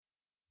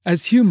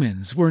As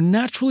humans, we're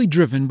naturally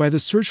driven by the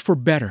search for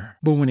better.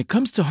 But when it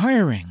comes to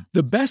hiring,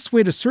 the best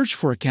way to search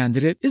for a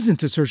candidate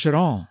isn't to search at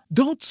all.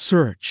 Don't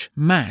search,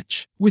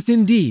 match with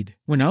Indeed.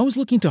 When I was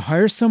looking to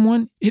hire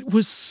someone, it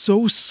was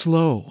so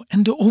slow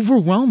and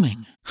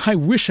overwhelming. I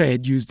wish I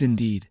had used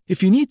Indeed.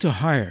 If you need to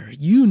hire,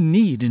 you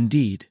need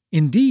Indeed.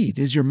 Indeed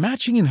is your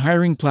matching and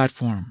hiring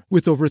platform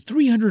with over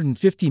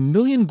 350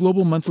 million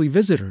global monthly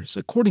visitors,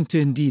 according to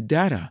Indeed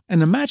data,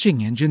 and a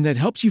matching engine that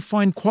helps you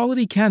find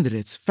quality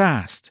candidates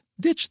fast.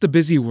 Ditch the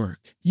busy work.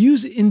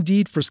 Use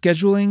Indeed for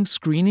scheduling,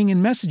 screening,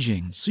 and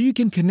messaging so you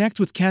can connect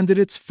with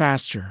candidates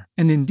faster.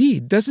 And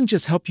Indeed doesn't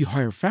just help you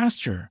hire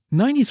faster.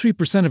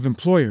 93% of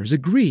employers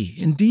agree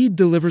Indeed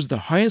delivers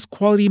the highest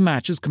quality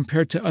matches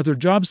compared to other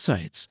job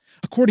sites,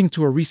 according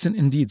to a recent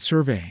Indeed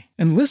survey.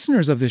 And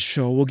listeners of this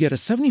show will get a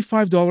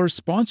 $75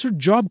 sponsored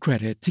job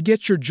credit to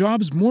get your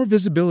jobs more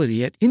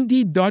visibility at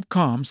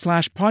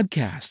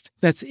Indeed.com/podcast.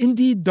 That's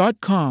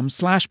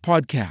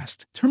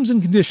Indeed.com/podcast. Terms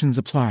and conditions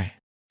apply.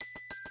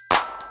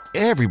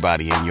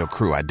 Everybody in your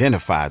crew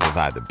identifies as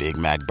either Big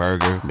Mac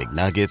Burger,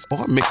 McNuggets,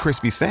 or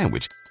McCrispy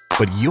Sandwich.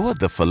 But you're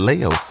the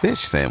Filet-O-Fish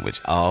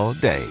Sandwich all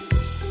day.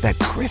 That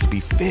crispy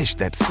fish,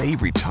 that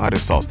savory tartar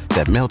sauce,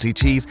 that melty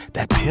cheese,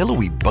 that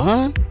pillowy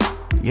bun.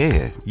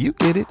 Yeah, you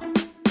get it.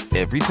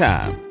 Every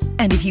time.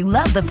 And if you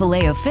love the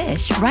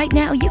Filet-O-Fish, right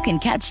now you can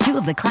catch two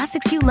of the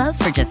classics you love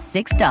for just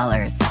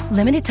 $6.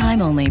 Limited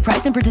time only.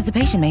 Price and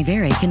participation may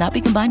vary. Cannot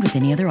be combined with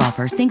any other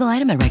offer. Single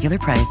item at regular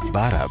price.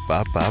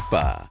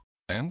 Ba-da-ba-ba-ba.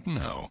 And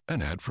now,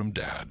 an ad from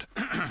Dad.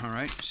 All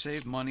right,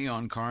 save money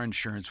on car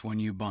insurance when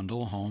you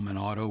bundle home and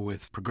auto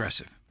with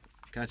Progressive.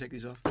 Can I take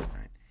these off? All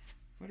right.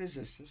 What is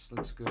this? This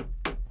looks good.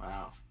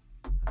 Wow,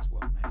 that's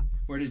well made.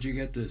 Where did you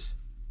get this?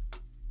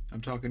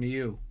 I'm talking to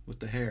you with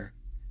the hair.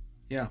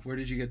 Yeah, where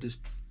did you get this?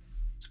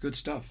 It's good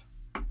stuff.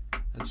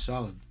 That's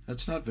solid.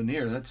 That's not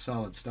veneer, that's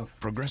solid stuff.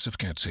 Progressive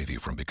can't save you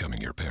from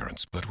becoming your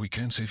parents, but we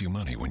can save you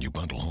money when you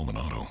bundle home and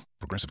auto.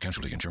 Progressive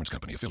Casualty Insurance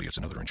Company, affiliates,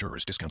 and other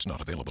insurers. Discounts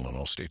not available in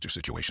all states or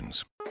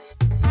situations.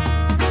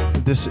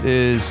 This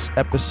is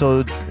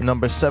episode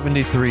number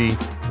 73,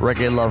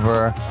 Reggae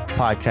Lover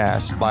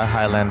Podcast by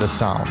Highlander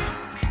Sound.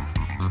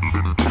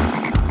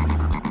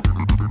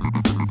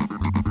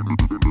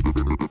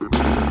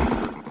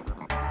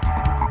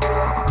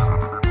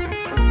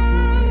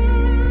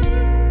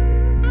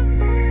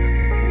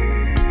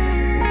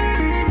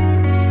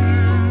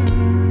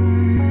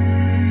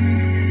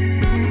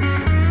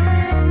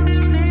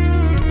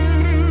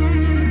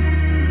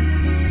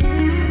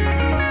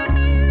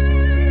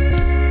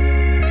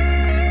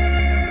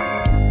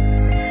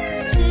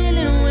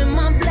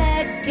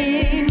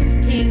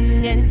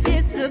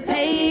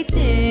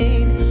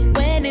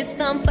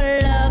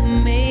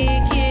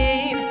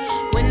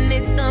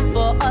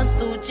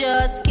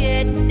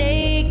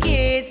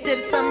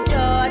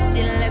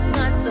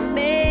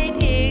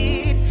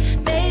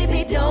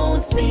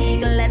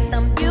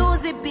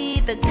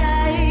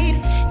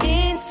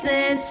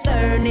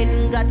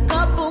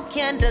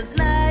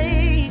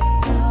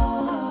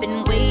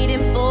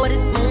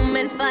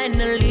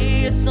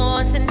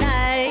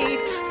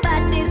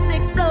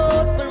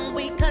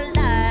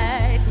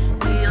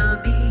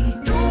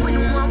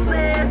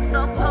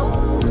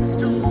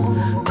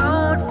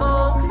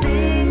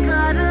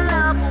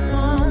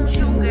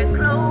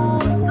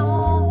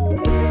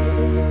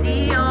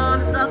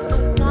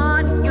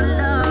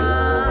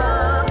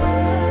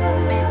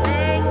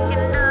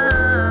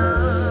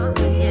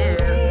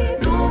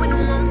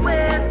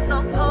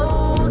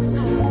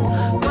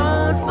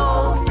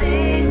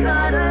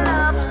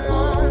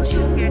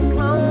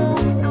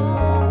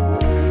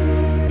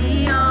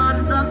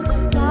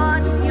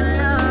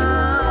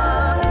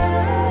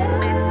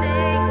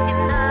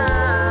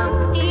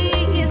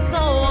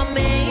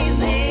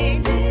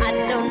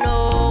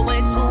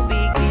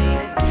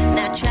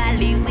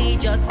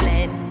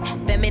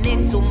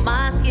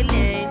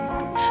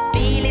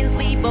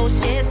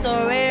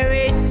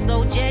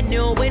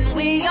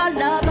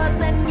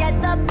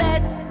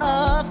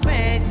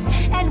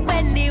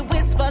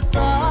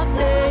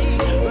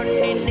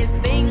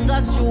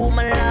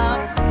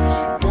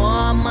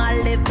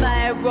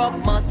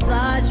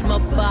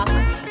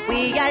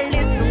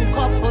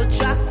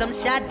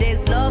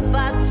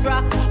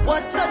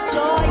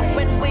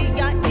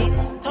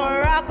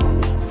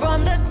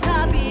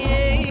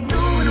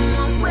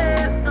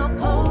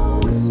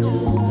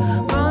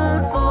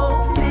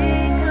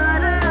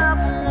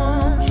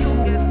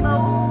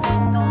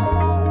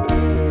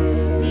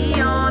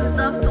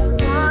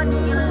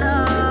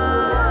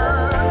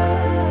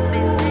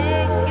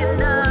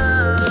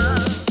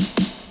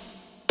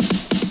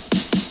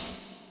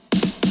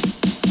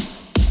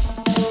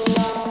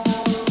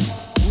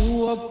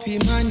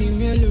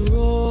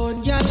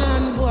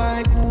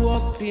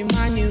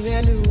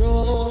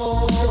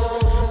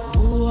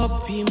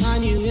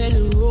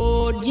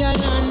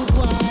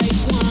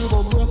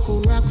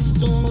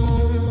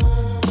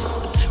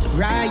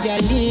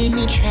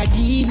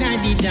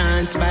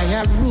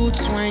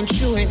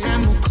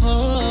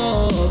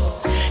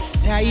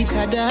 sight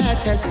of the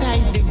other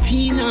side, the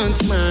peanut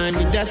man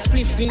with a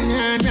spliff in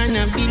her and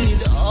I build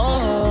it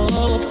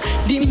up.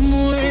 The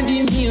more the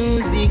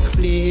music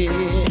play,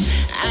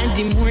 and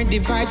the more the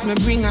vibe me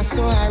bring, I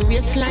saw her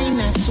waistline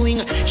a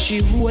swing. She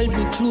hold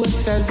me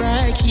close as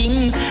a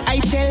king. I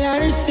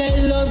tell her,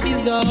 say love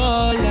is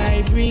all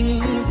I bring.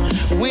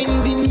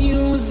 When the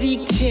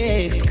music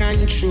takes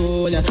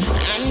control and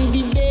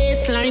the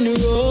bassline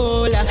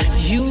roll,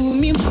 you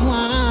me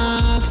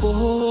want for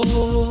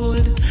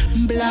hold.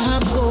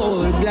 Black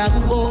gold, black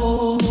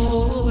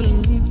gold.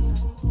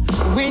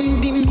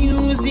 When the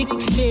music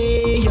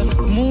play,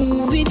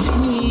 move it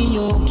me,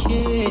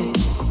 okay.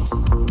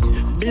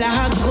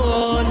 Black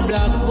gold,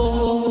 black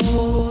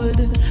gold.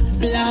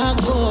 Black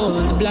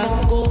gold,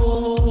 black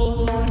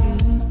gold.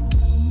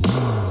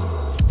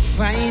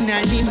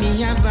 Finally me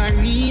have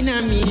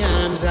arena, me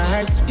arms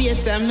are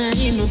space, I'm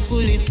in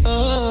full it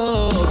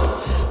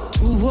up.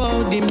 To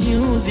all the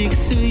music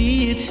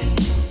sweet,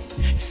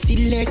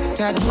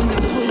 selected gonna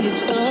pull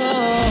it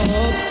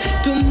up.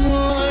 To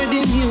more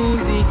the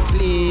music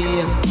play,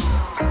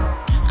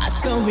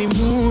 so we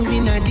move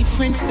in a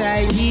different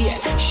style here.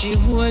 She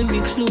hold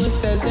me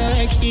close as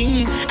a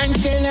king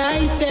until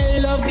I say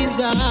love is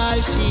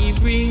all she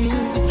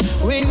brings.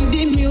 When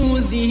the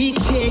music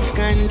takes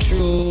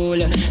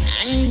control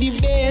and the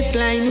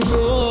bassline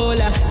roll,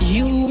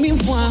 you me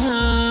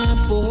want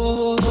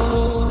for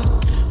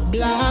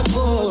black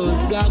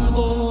gold, black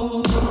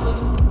gold.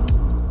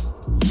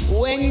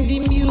 When the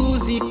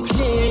music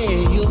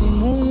play, you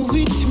move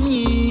with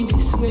me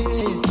this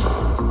way.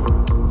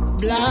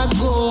 Black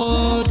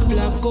gold,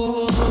 black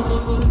gold,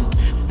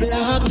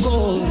 black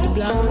gold,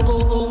 black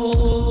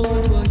gold.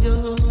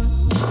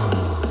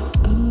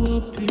 Who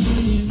up in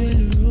the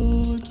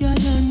road,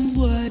 y'all and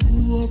boy, who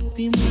up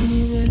in the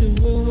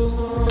road.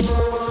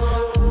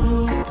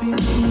 Who up in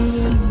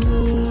the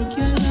road,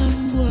 y'all and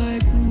boy,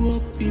 who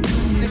up in the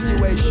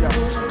situation. I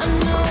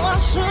know I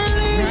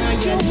surely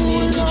you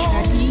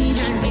alone.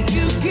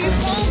 You keep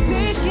on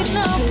picking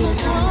up the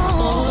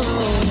phone.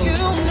 You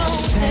know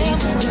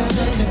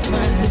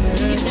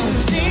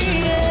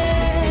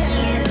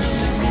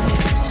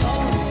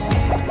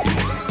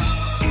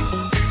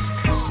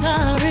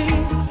sorry,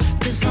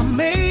 'cause I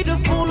made a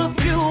fool of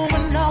you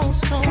and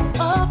also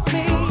of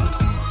me.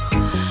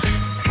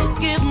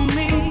 Forgive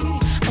me,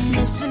 I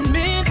must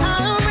admit I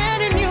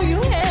already knew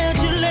you had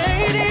your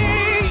lady.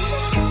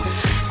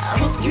 I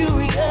was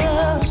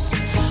curious,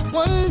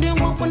 wondering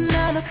what would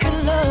not have been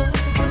love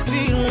would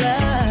feel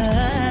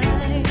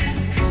like.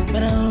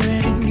 But I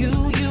already knew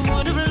you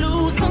would have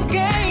lose some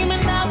game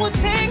and I would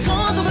take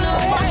on the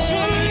blow. I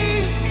should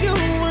leave you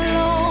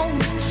alone,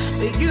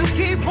 but you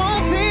keep on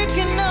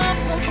picking up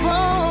the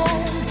phone.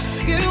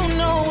 You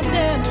know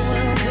damn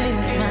well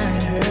this might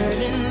hurt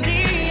in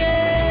the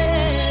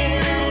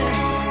end.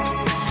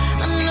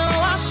 I know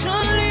I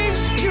should leave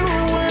you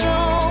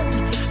alone,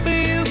 but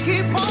you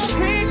keep on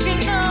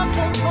picking up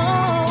the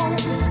phone.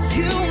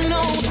 You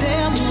know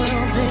damn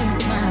well this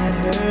might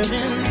hurt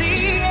in the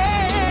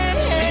end.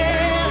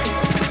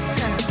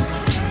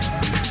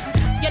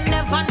 You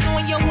never know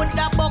you would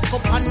have buck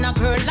up on a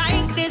girl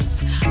like this,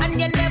 and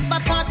you never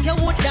thought you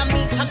would have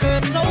meet a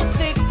girl so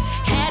sick.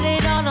 Had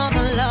it all on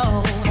the low,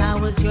 I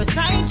was your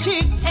side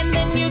chick, and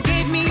then you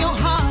gave me your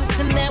heart,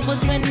 and that was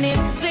when it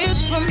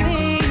slipped from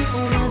me. It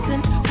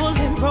wasn't full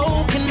and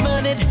broken,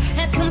 but it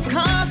had some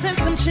scars and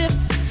some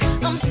chips.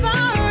 I'm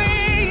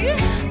sorry,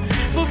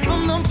 but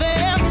from the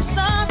very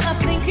start, I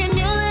think you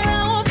knew that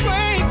I would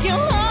break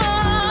your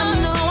heart. I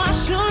know I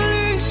should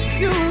leave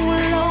you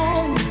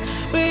alone,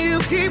 but you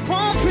keep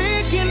on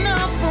picking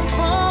up the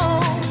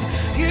phone.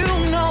 You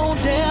know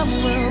damn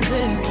well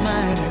this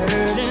might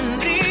hurt in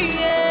the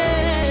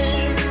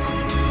end.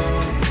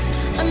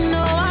 I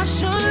know I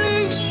should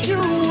leave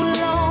you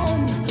alone,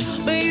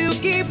 but you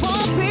keep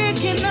on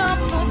picking up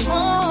the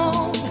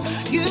phone.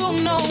 You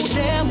know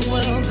damn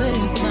well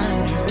this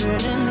might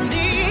hurt in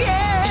the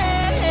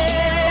end.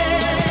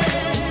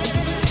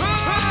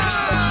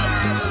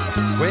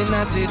 When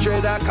I teach you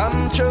that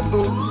come true,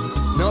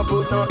 no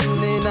put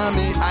nothing in on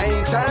me,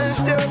 I tell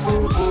still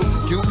fool.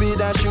 Cupid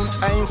that shoot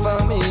time for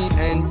me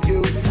and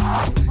you.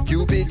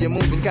 Cupid, you're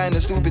moving kinda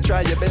stupid,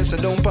 try your best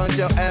and don't point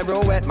your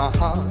arrow at my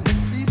heart.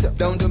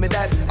 Don't do me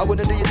that, I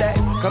wouldn't do you that.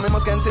 Come in,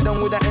 must can sit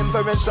down with the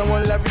empress,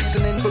 someone love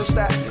reasoning full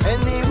stop.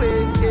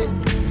 Anyway,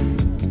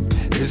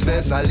 it's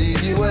best I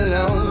leave you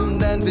alone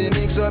than be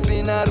mixed up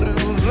in a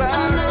room.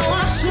 I know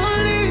I should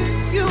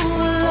leave you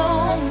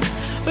alone,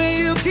 but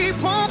you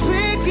keep on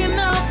picking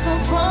up the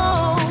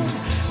phone.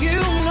 You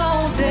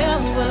know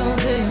damn well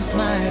this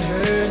might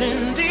hurt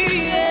in the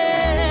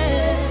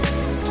end.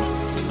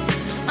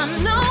 I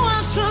know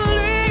I should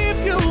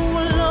leave you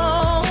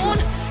alone.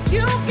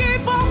 You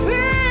keep on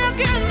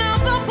picking up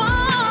the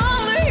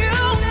phone. You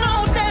know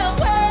damn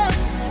well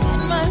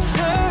it might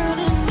hurt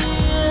in the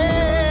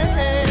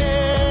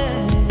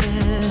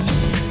end.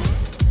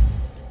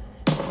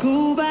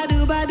 Scuba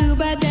dooba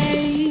dooba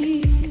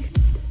day.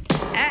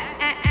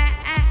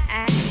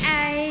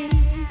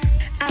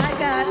 I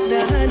got the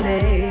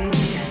honey.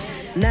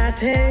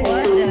 Nothing.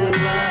 What the?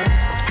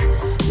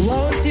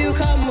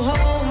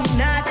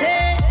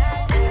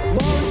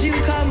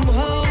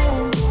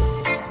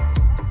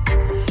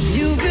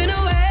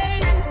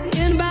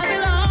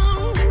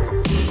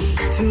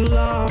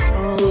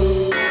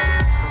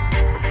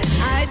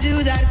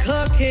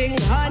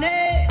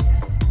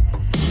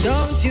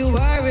 Don't you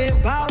worry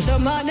about the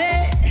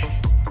money.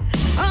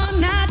 Oh,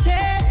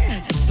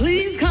 Natty,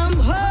 please come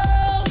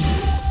home.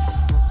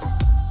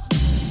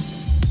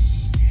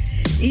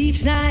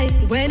 Each night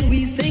when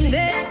we sing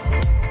this,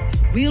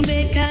 we'll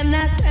make an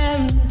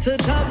attempt to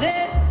top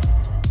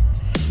this.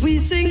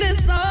 We sing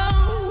this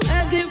song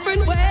a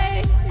different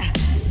way.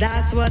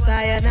 That's what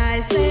I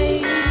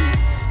say.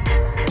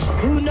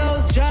 Who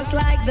knows, just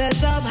like the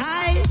Dub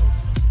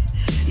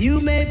Heights,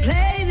 you may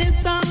play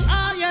this song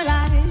all your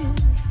life.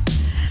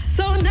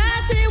 So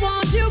Natty,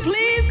 won't you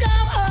please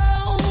come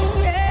home?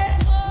 Yeah.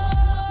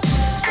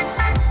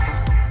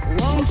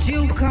 Won't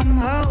you come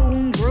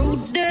home,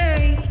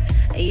 Rudy?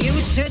 You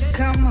should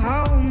come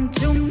home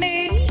to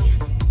me.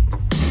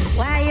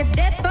 Why you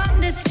dip on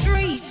the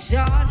streets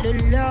all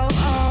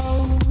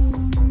alone?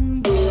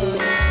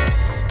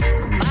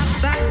 My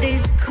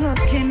body's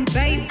cooking,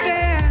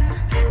 baby.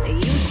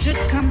 You should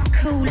come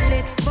cool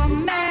it for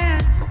me.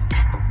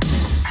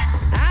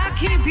 I'll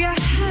keep your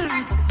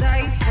heart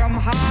safe from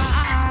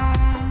harm.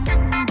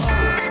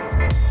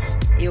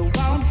 You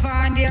won't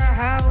find your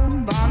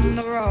home on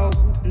the road.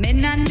 Me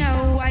not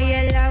know why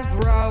you love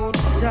road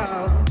so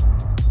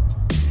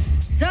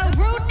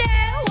Rudy,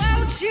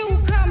 won't you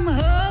come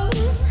home?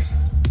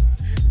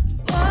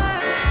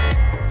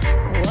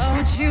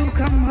 Won't you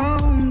come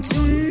home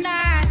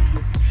tonight?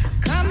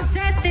 Come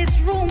set this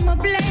room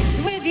ablaze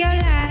with your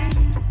light.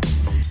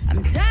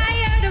 I'm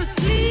tired of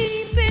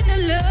sleeping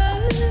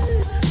alone.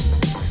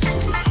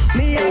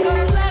 Me, I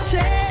go flash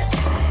it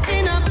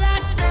in a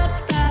black dub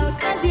style,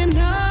 'cause you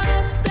know,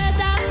 said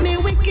that me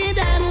wicked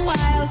and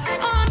wild.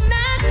 Oh,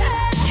 Natty,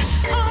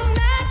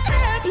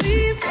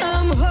 please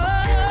come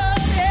home.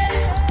 Yeah.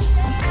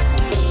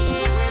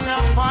 When I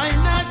find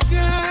that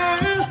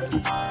girl,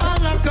 I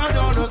look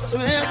around and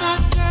swear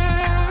that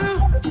girl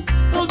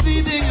will be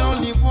the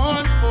only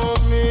one for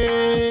me.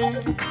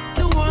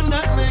 The one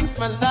that makes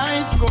my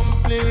life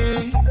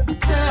complete.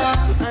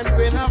 Yeah. And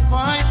when I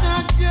find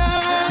that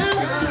girl,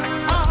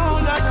 I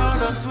hold her down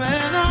and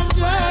swear that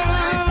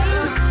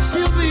girl,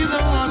 she'll be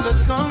the one that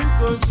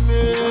conquers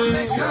me.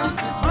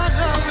 My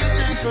love will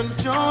take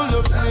control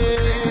of me.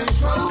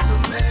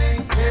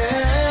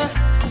 Yeah.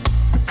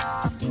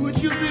 Would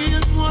you be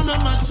in one of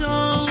my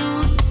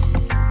shows?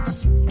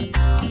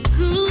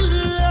 Good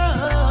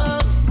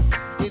love.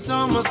 It's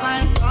almost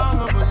like all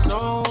of a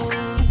no.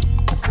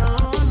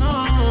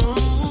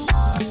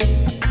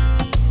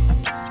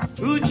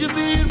 Would you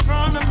be in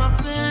front of my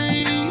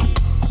face?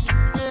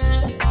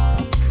 Yeah.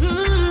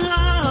 Good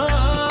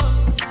love.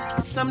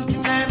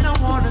 Something that I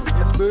wanna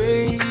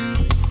embrace.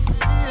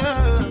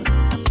 Yeah.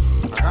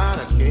 Not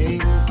a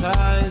king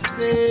size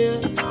bed,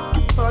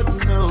 but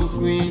no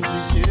queen to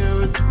share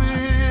it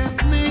with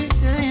me.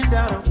 Saying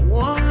that I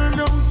wanna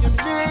know your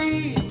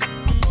name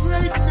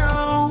right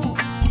now,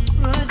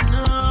 right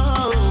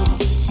now.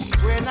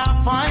 When I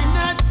find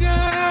that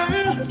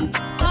girl,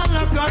 I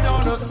look her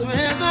down and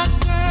swear that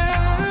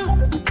girl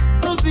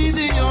will be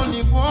the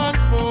only one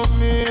for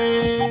me.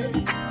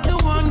 The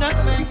one that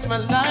makes my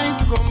life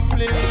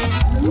complete.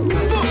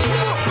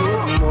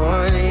 Good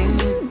morning.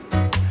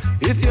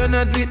 If you're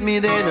not with me,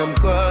 then I'm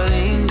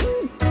calling.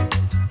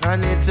 I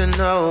need to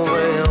know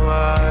where you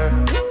are.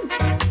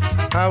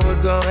 I would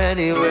go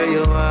anywhere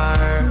you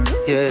are.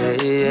 Yeah,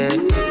 yeah.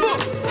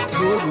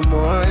 Good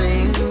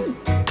morning.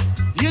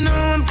 You know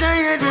I'm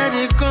tired of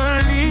you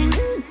calling.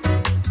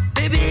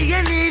 Baby, I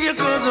need you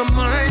 'cause I'm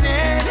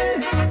morning.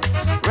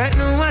 Right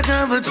now I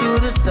travel to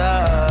the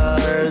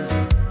stars.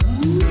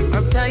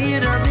 I'm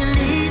tired of the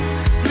late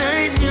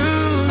night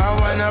news. I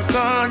wanna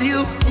call you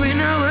when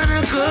I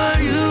wanna call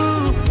you.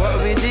 What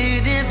we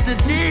did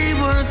yesterday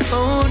was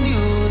old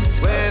news.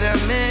 Wait a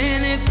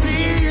minute,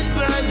 please,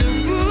 by the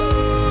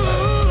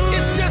rules.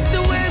 It's just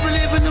the way we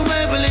live and the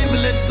way we live,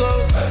 let's go.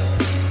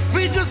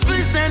 We just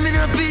FaceTime in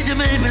a picture,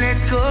 baby,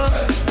 let's go.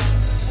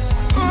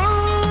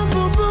 Oh,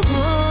 boy, boy,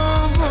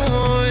 boy,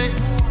 boy.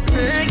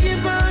 Take it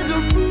by the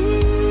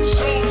rules.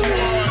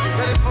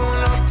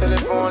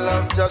 Telephone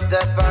love, just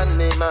that on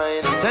me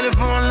mind.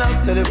 Telephone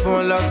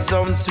love,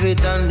 some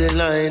sweet on the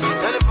line.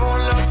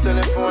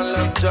 Telephone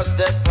love, just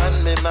that on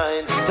me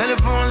mind.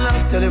 Telephone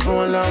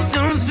love,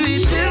 some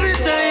sweet every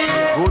time.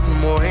 Good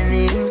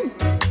morning,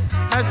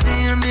 I see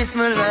you missed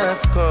my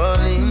last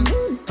calling.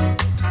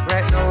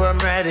 Right now I'm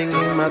riding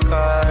in my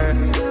car,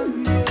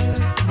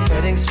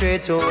 heading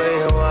straight to where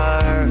you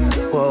are.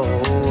 Whoa,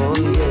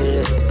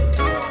 yeah.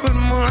 Good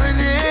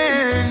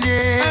morning,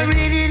 yeah. I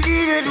really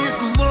needed this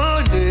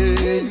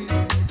morning.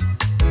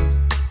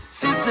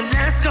 Since the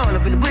last call,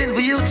 I've been waiting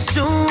for you to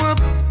show up.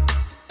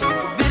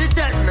 Video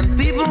chatting and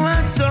people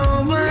aren't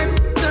sober.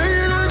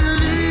 Tired of the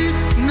late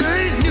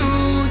night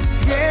news,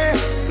 yeah.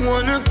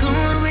 Wanna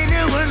call when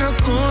I wanna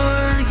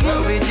call you. What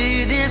we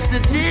did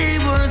yesterday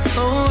was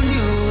old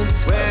news.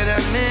 Wait a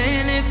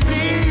minute,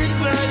 please,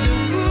 by the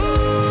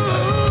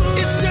rules.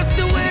 It's just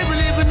the way we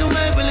live and the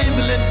way we live,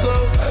 let's go.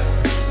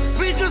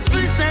 We just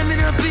FaceTime in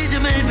a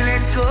picture, maybe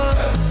let's go.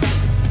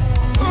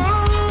 Oh,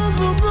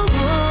 boy, boy,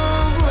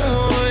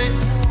 boy.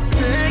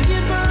 Take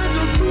it by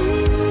the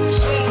rules.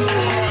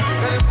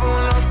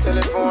 Telephone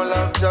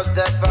just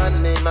that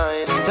on me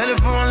mind.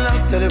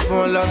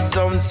 Telephone love,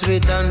 sound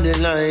sweet on the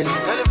line.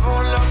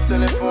 Telephone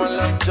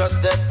love,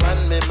 just that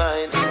on me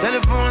mind.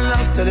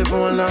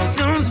 Telephone love,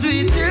 sound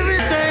sweet every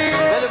time.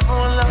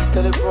 Telephone love.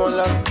 Telephone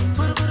love.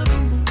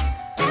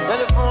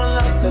 Telephone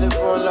love.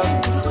 Telephone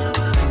love.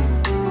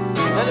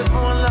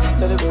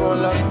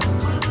 Telephone love.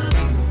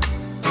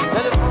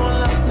 Telephone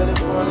love.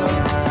 Telephone love.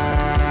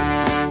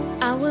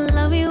 I will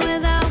love you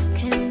without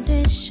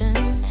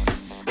condition.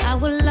 I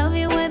will love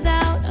you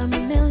without a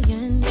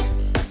million.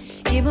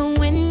 Even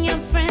when your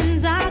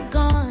friends are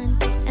gone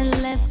and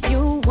left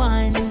you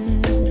one.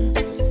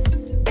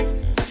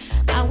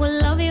 I will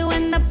love you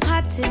when the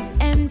pot is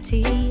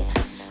empty.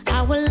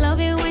 I will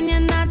love you when you're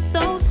not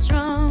so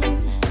strong.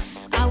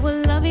 I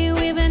will love you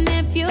even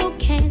if you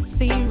can't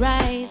see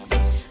right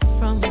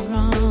from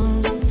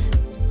wrong.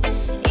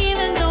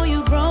 Even though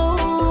you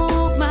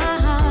broke my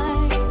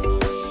heart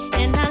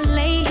and I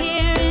lay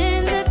here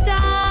in the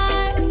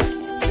dark,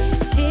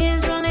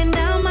 tears running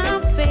down my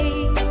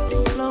face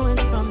and flowing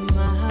from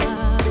my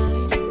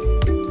heart.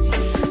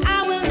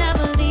 I will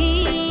never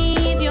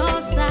leave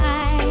your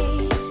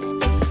side,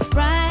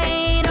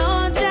 ride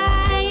or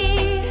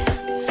die,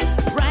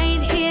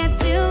 right here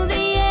till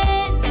the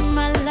end,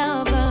 my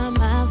lover,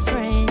 my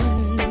friend.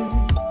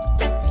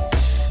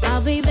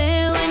 I'll be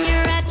there when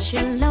you're at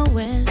your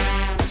lowest,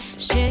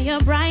 share your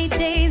bright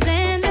days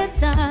in the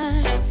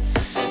dark.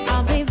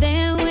 I'll be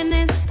there when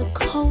it's the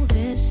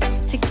coldest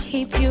to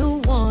keep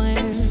you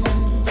warm.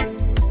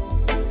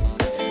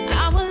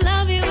 I will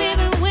love you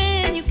even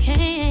when you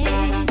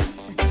can't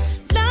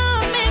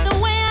love me the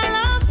way I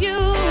love you.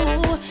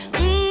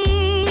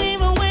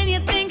 Even when you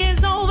think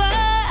it's over,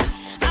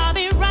 I'll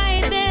be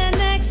right there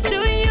next to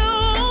you.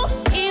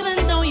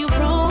 Even though you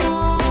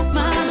broke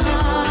my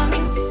heart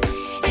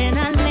and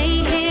I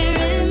lay here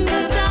in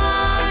the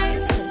dark,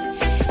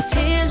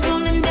 tears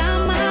rolling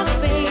down my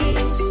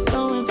face,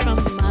 flowing from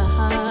my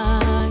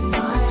heart.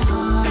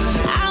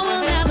 I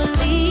will never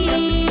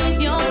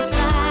leave your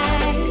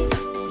side,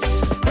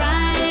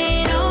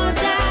 ride or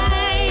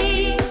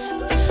die,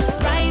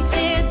 right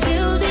there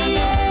till the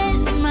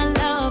end, my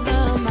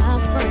lover, my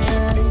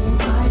friend.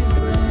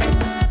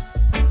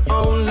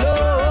 Oh,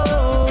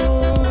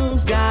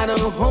 love's got a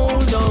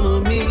hold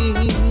on me.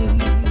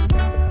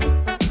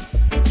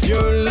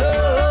 Your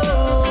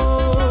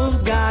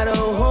love's got a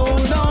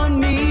hold on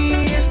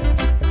me.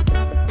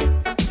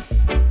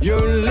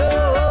 Your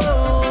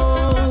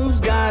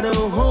love's got a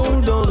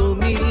hold on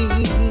me.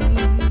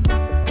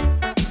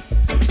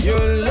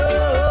 Your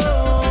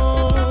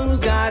love's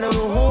got a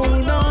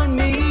hold on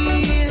me.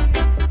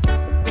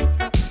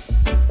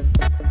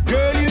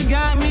 Girl, you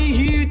got me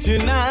here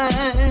tonight,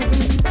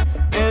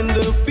 and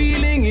the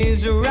feeling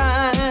is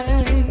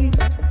right.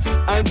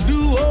 I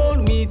do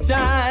hold me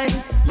tight.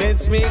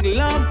 Let's make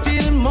love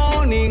till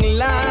morning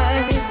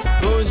light.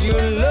 'Cause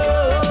your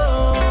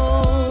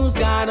love's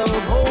got a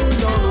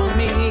hold on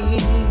me.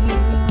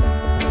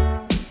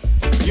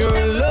 Your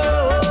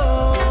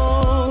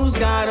love's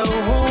got a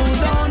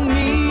hold on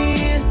me.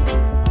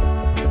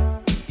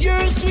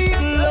 Your sweet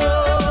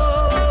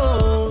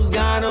love's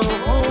got a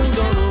hold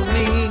on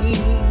me.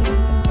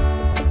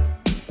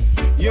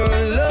 Your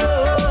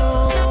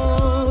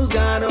love's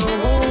got a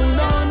hold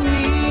on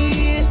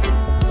me.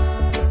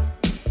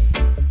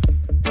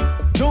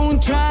 Don't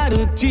try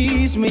to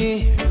tease me.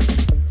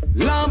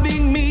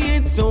 Loving me,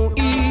 it's so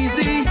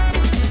easy.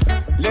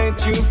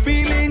 Let your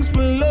feelings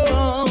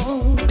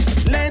flow.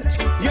 Let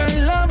your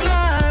love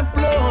life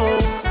flow.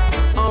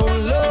 Oh,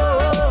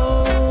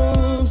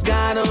 love's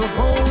got a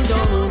hold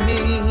on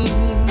me.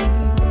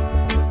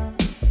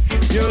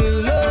 Your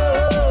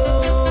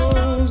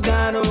love's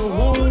got a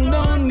hold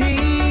on me.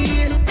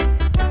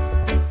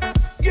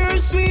 Your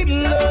sweet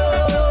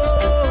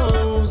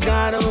love's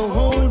got a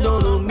hold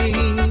on me.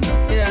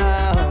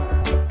 Yeah.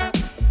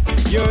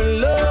 Your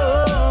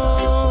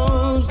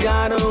love's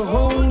got a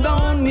hold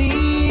on me.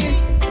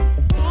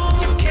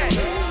 Okay.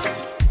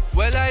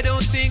 Well, I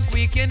don't think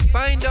we can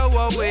find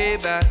our way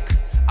back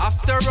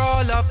after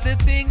all of the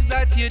things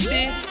that you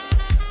did.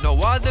 No,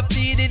 all the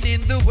pleading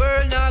in the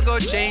world now go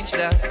change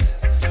that.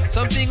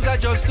 Some things are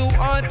just too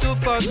hard to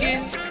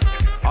forgive.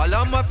 All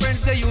of my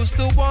friends, they used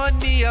to warn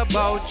me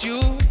about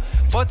you,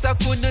 but I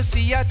couldn't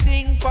see a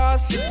thing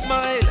past your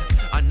smile.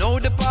 I know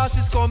the past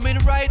is coming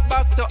right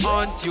back to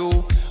haunt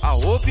you. I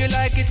hope you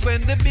like it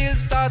when the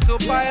bills start to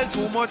pile.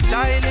 Too much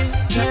styling.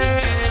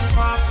 Turn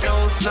pop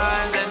no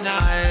style and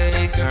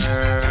I,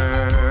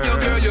 girl. Yo,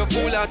 girl, you're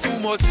full of too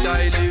much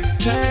styling.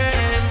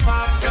 Turn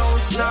pop no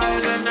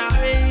style and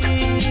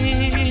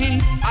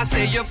I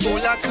say you're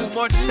full of too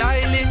much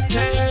styling.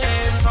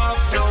 Turn pop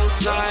no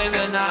style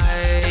and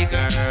I,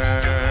 girl.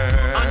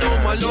 I know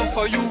my love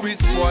for you is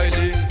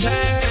spoiling.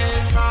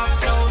 Turn pop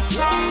no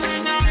style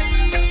and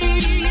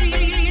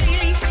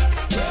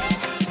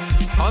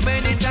How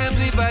many times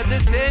we've had the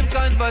same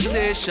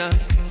conversation?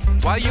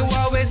 Why you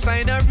always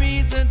find a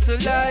reason to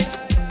lie?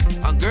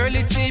 And girl,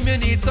 it seems you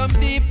need some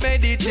deep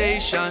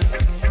meditation.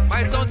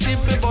 Might sound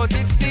simple, but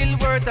it's still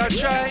worth a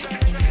try.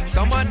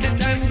 Some of the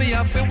times me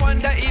have to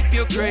wonder if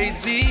you're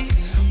crazy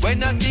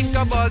when I think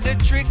about the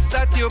tricks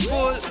that you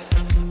pull.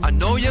 I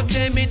know you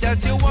tell me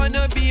that you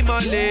wanna be my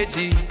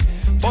lady,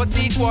 but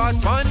it was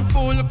one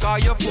full,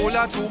 cause you're full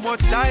of too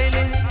much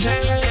styling.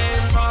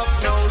 Can't pop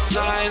no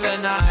style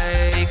and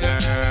I, girl.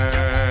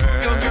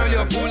 Young girl,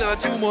 you're full of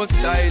too much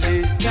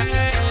styling.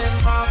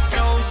 Can't pop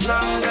no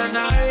style and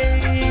I.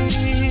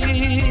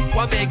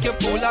 What make you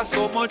full of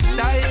so much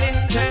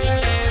styling?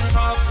 Can't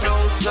pop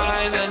no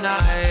style and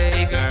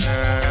I, girl.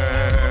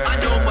 I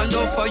know my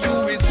love for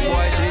you is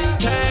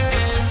wild.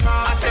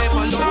 I say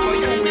my love for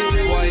you is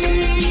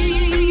wild.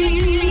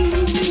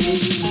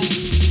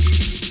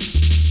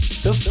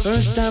 The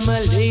first time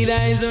I laid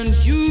eyes on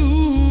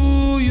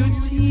you,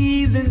 you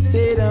teased and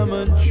said I'm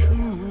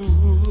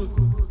untrue.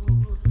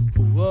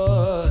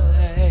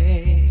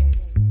 Why?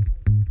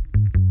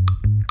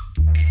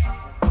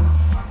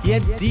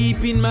 Yet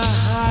deep in my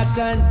heart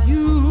I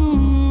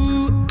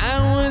knew I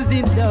was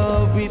in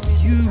love with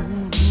you.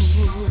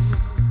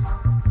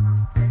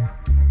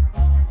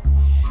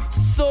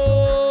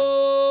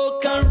 So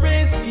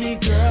caress me,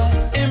 girl,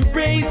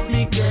 embrace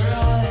me,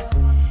 girl.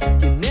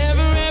 You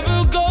never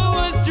ever go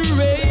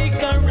astray.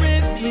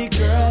 Caress me,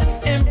 girl,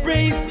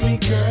 embrace me,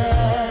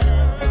 girl.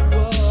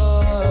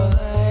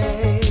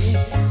 Why?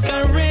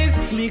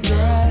 Caress me,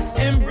 girl,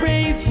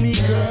 embrace me,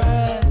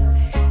 girl.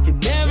 You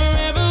never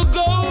ever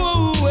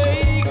go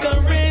away.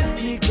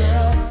 Caress me,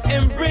 girl,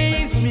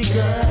 embrace me,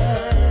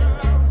 girl.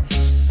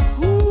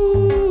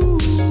 Ooh.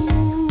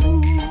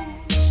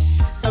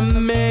 A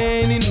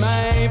man in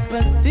my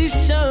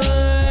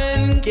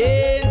position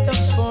can't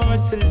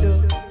afford to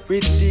look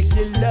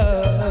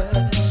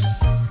ridiculous.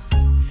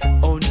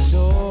 Oh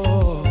no.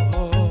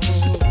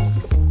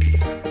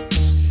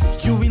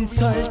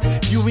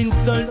 You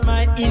insult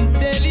my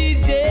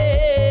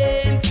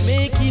intelligence,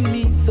 making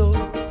me so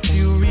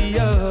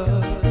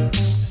furious.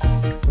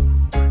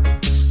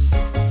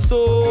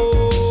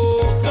 So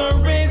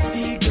caress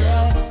me,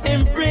 girl,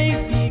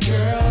 embrace me,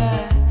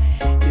 girl.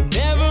 You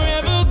never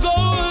ever go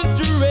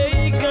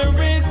astray.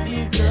 Caress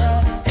me,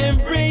 girl,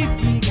 embrace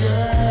me,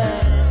 girl.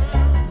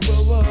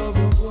 Whoa, whoa,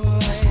 whoa, whoa.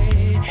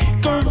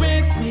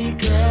 Caress me,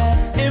 girl,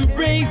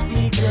 embrace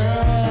me,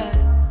 girl.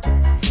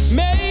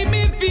 Make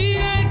me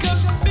feel like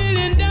 $1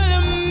 billion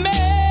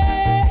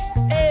man.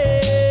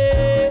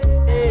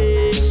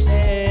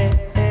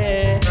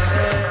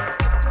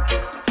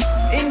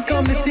 In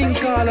come the thing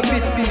called A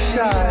Bit Too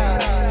Shy,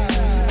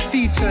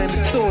 featuring the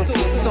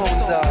soulful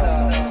sounds of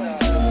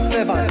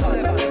 7.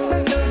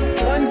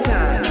 One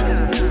time,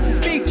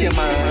 speak your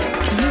mind.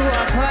 You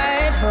are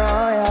quite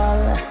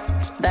royal.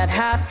 That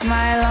half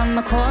smile on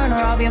the corner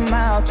of your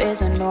mouth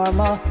isn't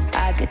normal.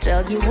 I could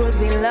tell you would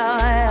be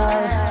loyal,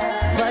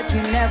 but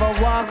you never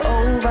walk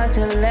over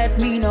to let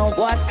me know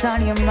what's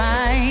on your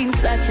mind.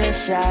 Such a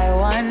shy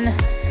one.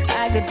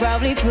 I could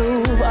probably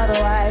prove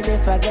otherwise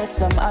if I get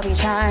some of your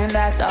time.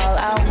 That's all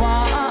I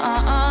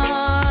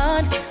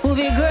want. Would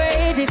be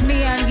great if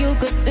me and you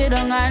could sit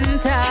down and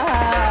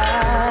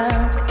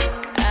talk.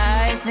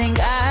 I think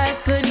I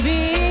could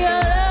be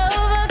your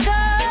lover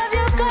 'cause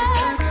you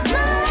got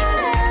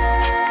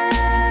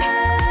mine,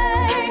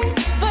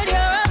 but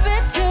you're a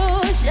bit too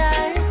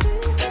shy.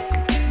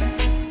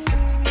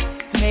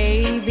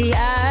 Maybe I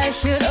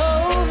should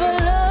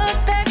overlook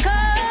that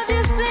 'cause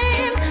you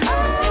seem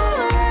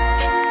alright.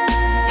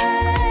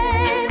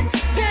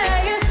 Yeah,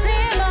 you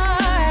seem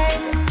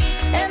alright.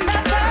 And I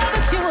thought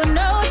that you would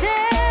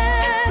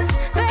notice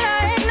that I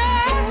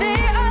ignored the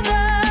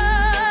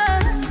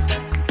others.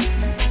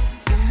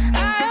 I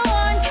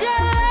want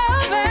your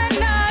love and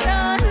not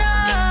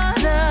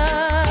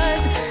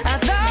another's. I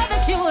thought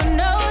that you would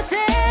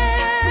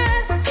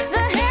notice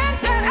the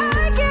hints that I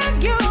give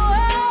you.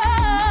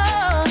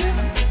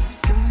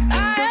 I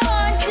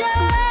want your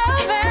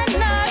love and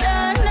not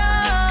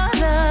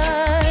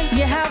another's.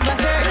 You have a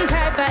certain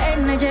type of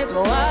energy,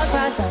 but walk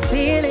past and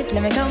feel it.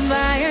 Let me come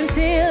by and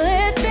seal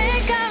it.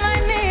 Think I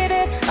might need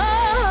it.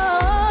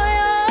 Oh,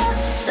 you're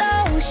so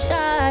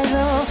shy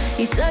though.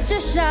 You're such a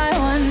shy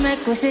one.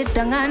 Make we sit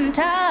down and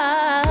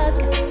talk.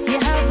 You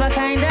have a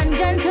kind and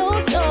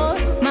gentle soul.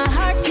 My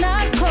heart's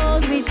not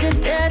cold. We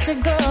should dare to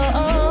go.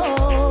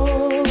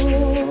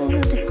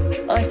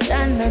 Our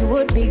standard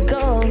would be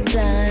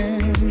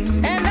golden.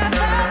 And I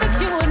thought that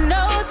you would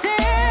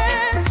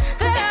notice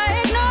that I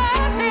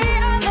ignored the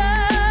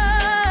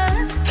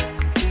others.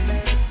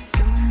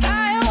 I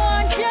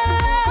want your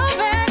love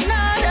and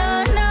not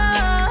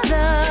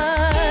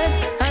another's.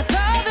 I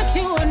thought that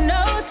you would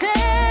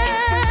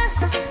notice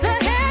the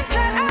hints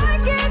that I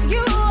give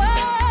you.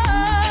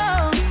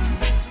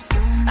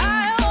 I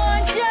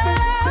want your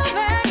love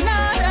and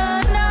not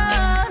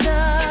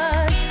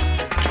another's.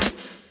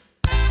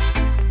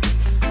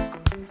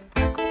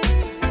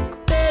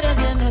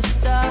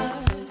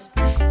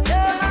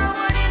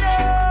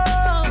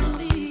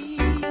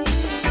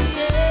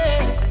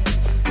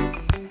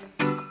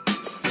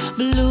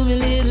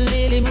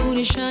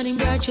 shining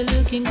bright, you're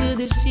looking good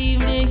this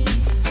evening.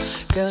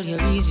 Girl,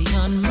 you're easy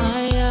on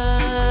my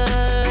eyes.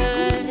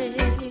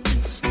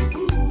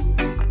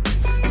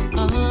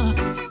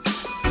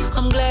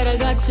 I'm glad I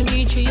got to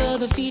meet you. You're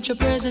the feature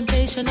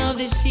presentation of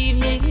this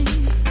evening,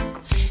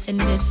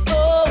 and it's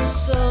oh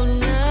so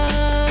nice.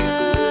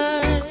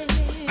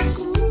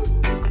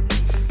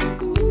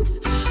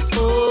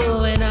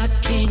 Oh, and I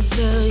can't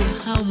tell you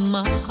how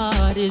my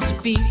heart is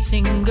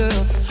beating,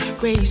 girl,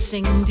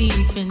 racing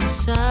deep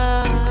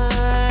inside.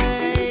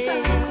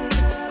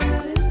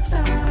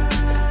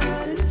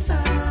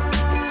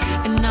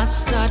 And I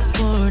start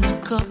pouring a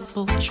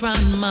couple,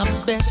 trying my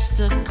best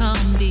to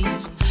calm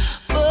these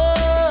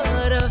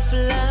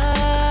butterflies.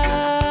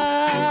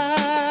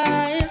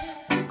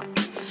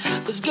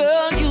 'Cause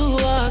girl, you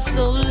are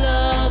so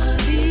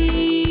lovely,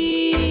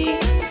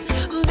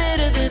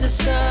 better than the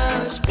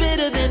stars,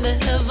 better than the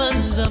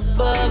heavens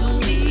above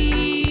me.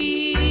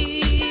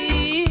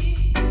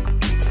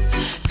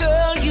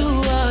 Girl,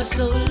 you are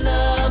so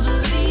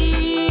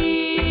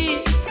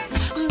lovely,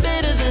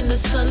 better than the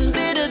sun,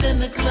 better than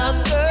the clouds.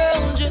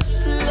 Girl,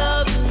 just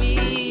love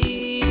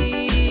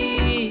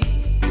me.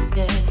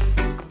 Yeah.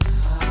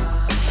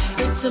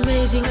 It's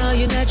amazing how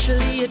you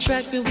naturally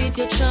attract me with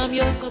your charm.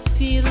 You're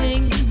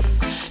appealing,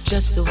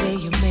 just the way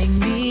you make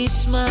me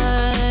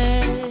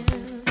smile.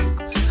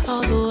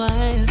 All the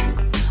while,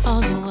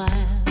 all the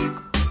while.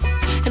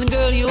 And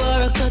girl, you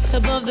are a cut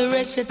above the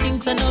rest. Your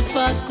things are not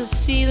past the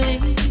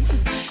ceiling.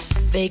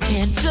 They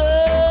can't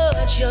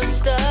touch your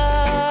style.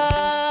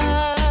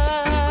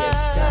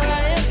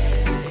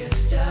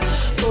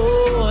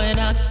 Oh, and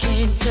I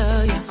can't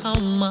tell you how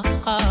my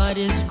heart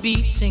is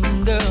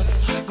beating, girl,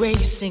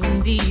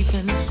 racing deep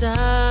inside.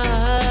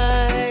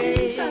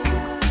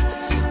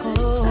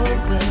 Oh,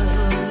 well,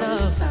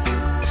 love.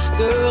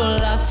 Girl,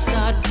 I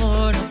start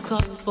pouring a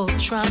couple,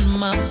 trying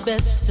my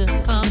best to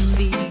calm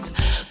these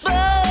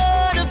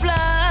butterflies.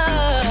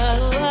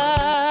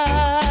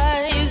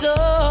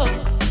 Oh,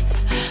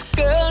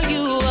 girl,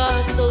 you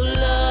are so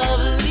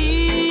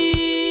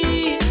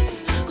lovely,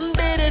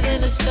 better than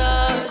the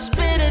stars,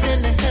 better than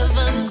the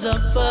heavens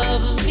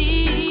above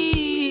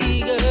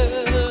me,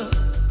 girl.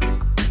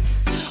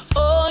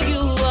 Oh,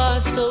 you are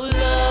so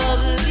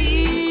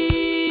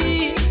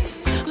lovely,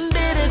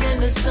 better than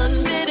the sun,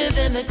 better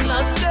than the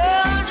clouds.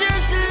 Girl,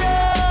 just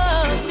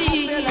love me.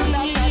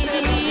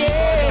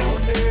 Yeah.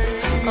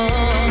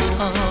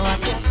 Oh,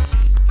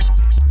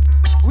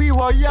 we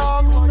were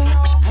young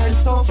and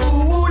so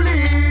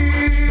foolish,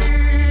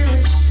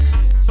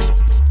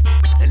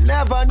 and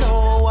never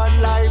know what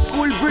life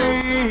will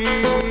bring.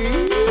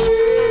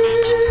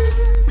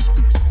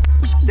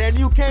 Then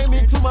you came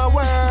into my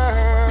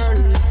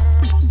world,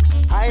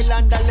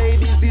 Highlander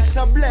ladies, it's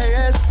a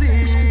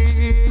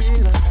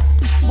blessing.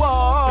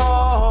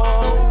 Whoa,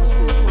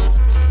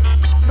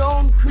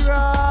 don't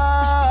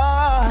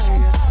cry,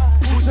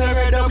 put her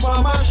head up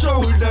on my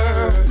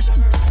shoulders.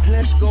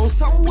 Let's go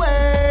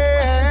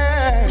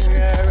somewhere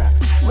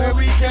where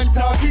we can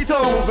talk it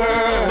over.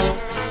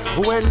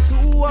 When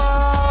two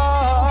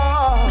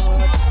are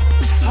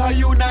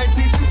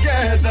united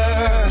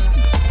together,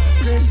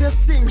 greatest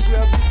things we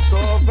have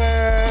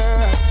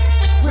discovered.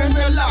 When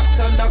we're locked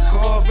under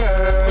cover,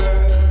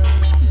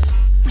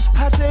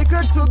 I take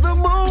her to the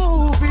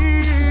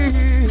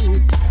movies,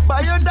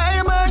 buy a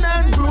diamond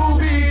and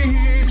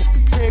rubies.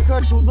 Take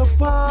her to the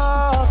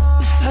park,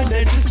 and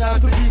then she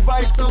start to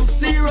divide some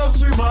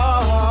serious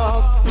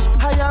remarks.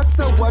 I ask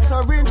her what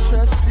her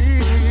interest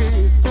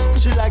is.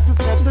 She like to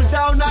settle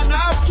down and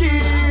have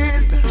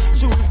kids.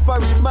 She whisper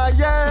in my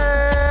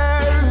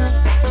ears,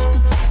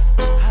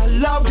 I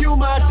love you,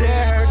 my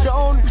dear,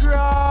 don't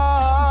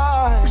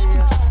cry.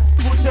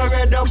 Put your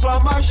head up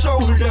on my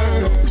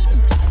shoulder.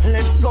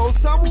 Let's go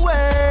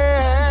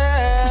somewhere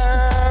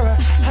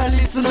and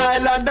listen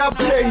Highlander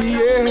play.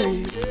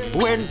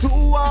 When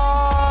two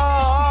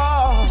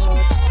are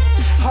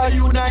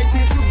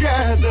united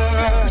together,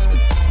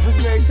 the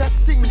greatest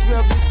things we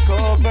have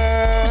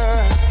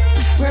discovered.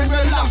 When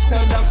we're locked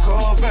under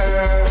cover.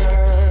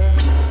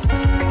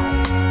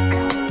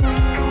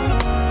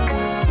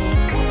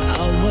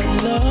 Our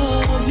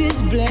love is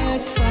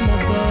blessed from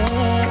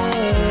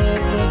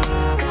above.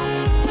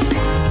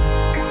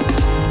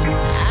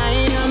 I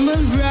am a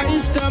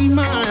Rasta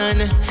man,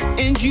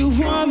 and you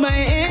are my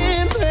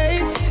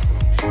embrace.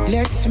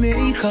 Let's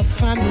make a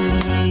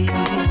family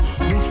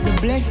with the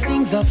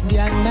blessings of the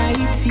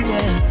Almighty.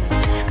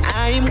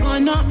 I'm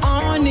gonna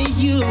honor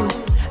you,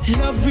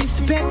 love,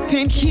 respect,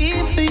 and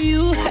care for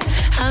you.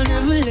 I'll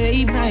never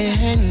lay my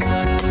hand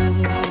on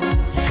you.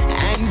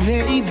 And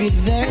baby,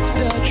 that's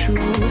the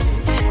truth,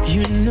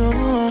 you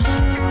know.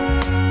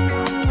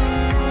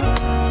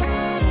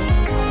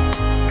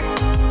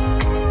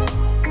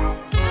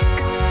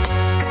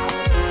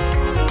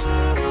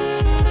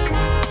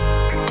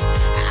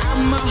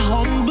 I'm a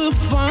humble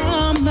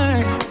farmer,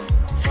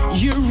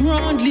 you're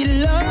only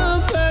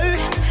lover.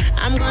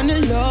 I'm gonna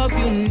love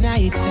you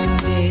night and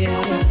day.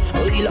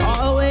 We'll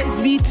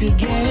always be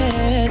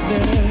together.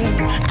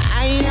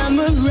 I am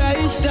a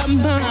Rasta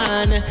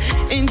man,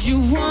 and you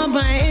are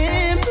my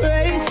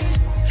embrace.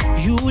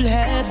 You'll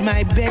have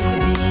my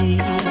baby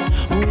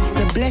with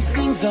the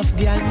blessings of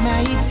the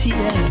Almighty.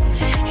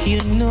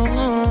 You know,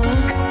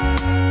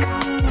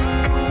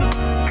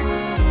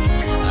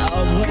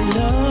 our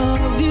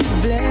love is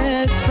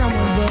blessed from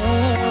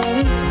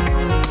above.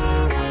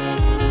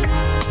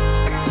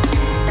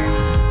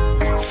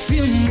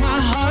 Fill my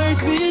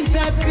heart with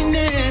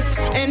happiness,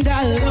 and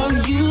I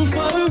love you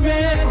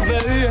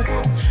forever.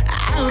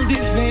 I'll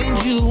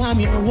defend you, I'm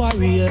your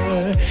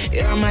warrior.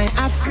 You're my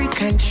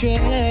African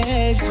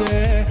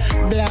treasure,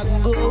 black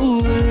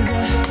gold.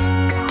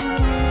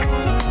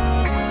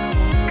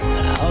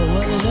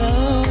 Our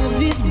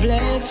love is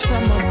blessed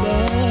from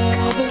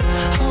above.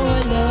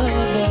 Our love.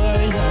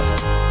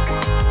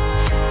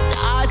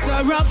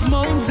 Daughter of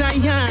Mount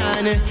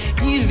Zion,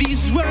 hear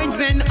these words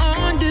and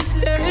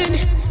understand.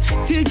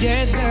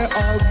 Together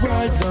our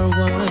words are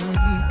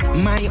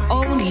one. My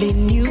only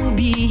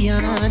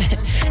Nubian.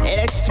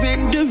 Let's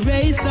spend the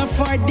rest of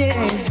our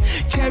days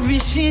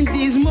cherishing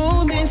these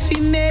moments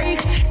we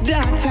make.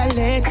 Daughter,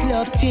 let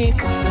love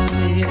take us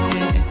away.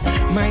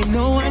 My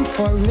no one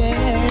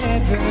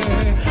forever,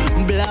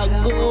 black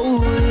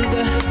gold,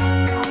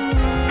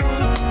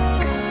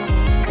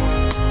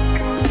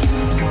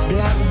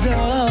 black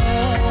gold,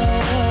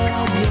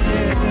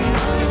 yeah.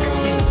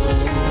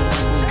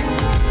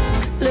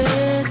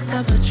 Let's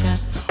have a chat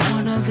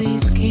one of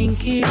these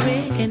kinky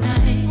reggae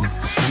nights.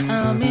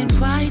 I'm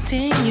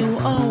inviting you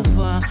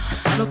over,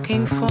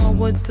 looking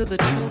forward to the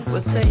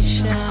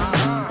conversation.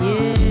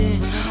 Yeah,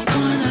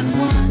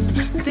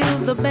 one-on-one, still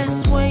the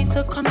best way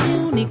to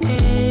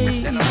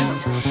communicate.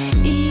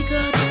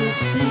 Eager to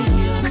see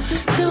you,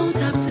 don't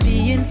have to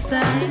be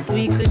inside.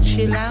 We could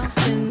chill out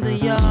in the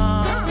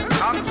yard.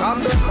 From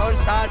the sun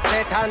starts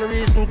set and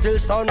reason till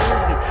sun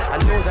risen. I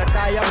know that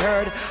I am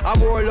heard, I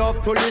more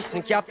love to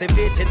listen.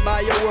 Captivated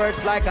by your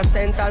words like a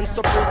sentence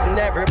to prison.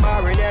 Every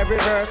bar in every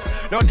verse,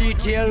 no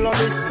detail, no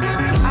listen.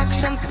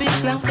 Action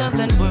speaks louder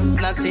than words,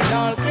 not in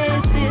all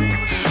cases.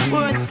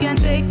 Words can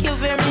take you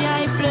very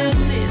high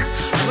places.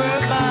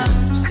 Verbal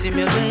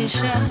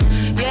stimulation,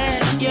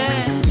 yeah.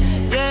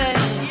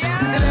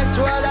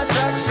 Intellectual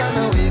attraction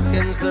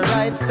awakens the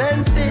right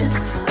senses.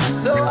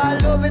 So I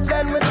love it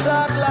when we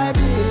talk like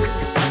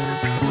this.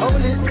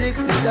 Holistic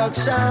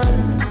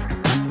seduction,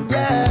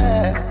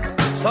 yeah.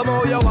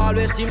 Somehow you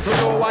always seem to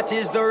know what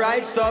is the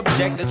right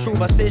subject. The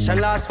conversation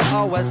lasts for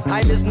hours,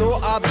 time is no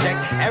object.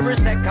 Every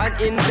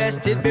second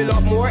invested build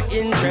up more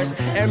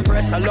interest.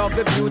 Empress, I love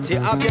the beauty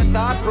of your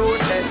thought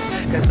process.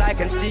 Cause I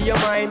can see your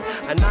mind,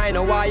 and I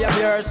know why I'm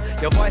yours.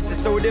 Your voice is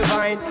so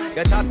divine,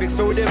 your topic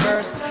so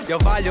diverse. Your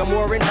value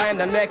more in time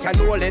than make an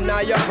hole in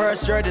your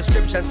purse. Your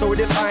description so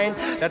defined,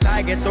 that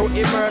I get so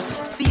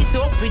immersed. Sit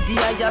up with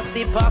the eye,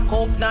 sip a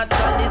cup.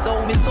 Natural is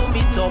how me sum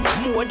it up.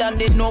 More than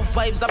enough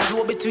vibes that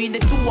flow between the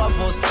two of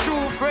us.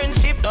 True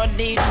friendship don't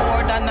need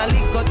more than a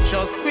little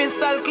just.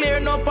 Crystal clear,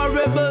 no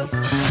parables.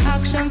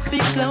 Action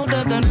speaks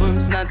louder than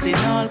words, not in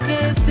all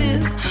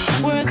cases.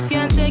 Words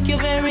can take you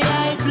very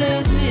high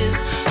places.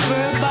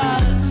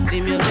 Verbal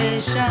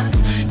stimulation,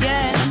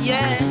 yeah.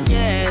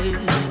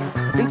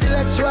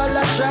 Intellectual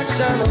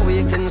attraction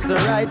awakens the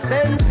right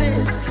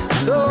senses.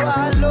 So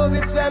I love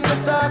it when we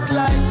talk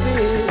like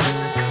this.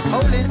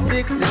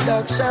 Holistic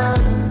seduction,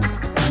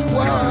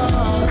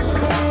 wow.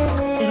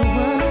 It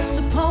wasn't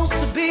supposed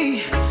to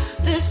be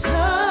this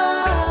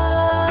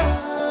hard.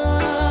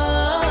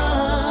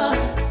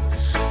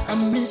 I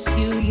miss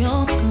you,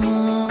 you're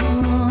gone.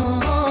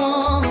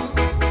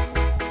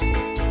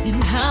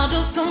 And how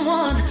does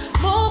someone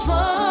move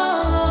on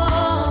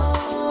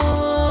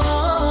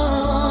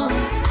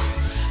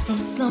from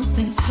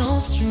something so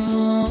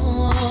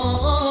strong?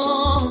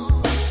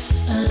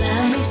 A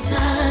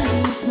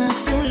lifetime is not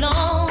too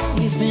long.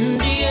 If in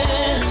the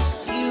end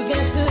you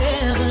get to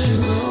heaven,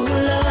 true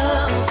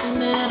love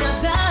never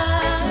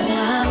dies. So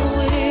I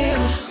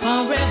will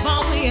forever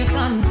wait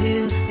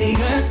until the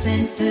earth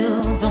stands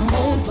still, the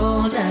moon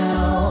fall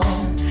down.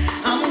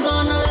 I'm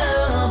gonna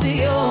love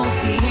you,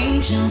 the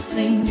angels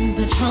sing,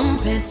 the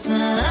trumpet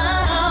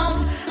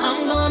sound.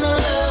 I'm gonna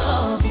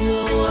love you.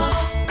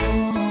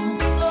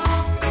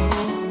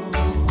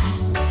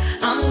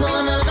 I'm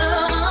gonna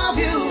love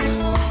you.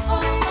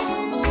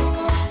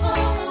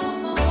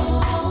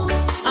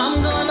 I'm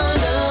gonna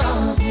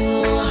love you.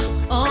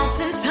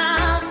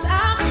 Oftentimes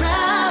I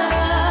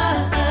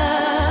cry,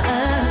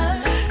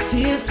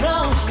 tears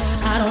flow,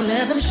 I don't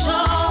let them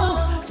show.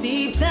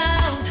 Deep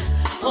down,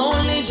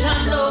 only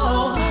Jah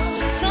know.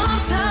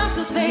 Sometimes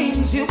the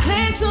things you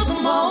cling to the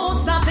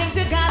most are things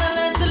you gotta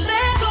learn to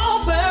let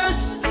go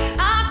first.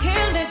 I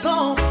can't let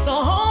go, the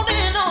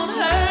holding on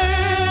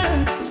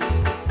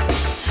hurts.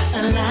 A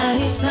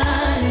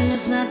lifetime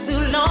is not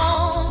too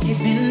long.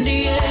 If in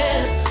the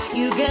end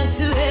you get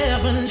to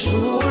heaven,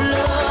 true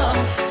love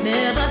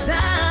never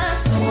dies.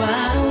 So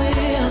I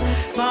will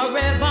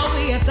forever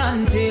wait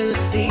until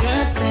the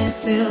earth stands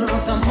still,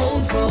 the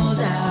moon fall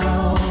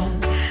down.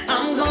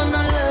 I'm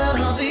gonna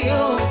love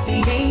you, the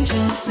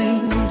angels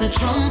sing, the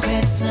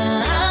trumpet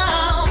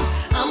sound.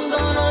 I'm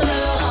gonna love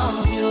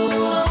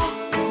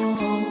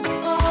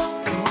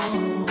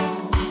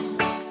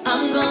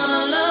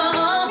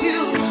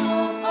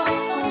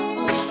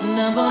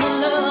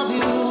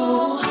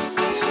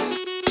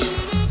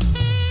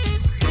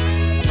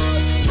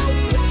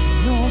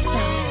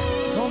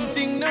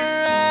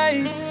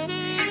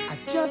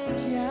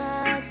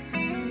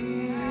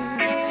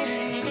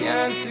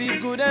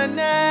good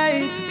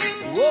night.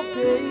 Oh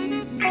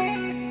baby,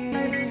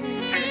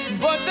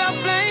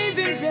 butterflies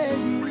in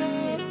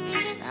belly,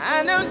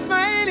 and I'm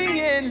smiling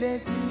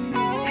endlessly.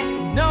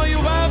 Now you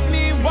have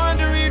me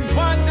wondering,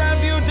 what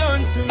have you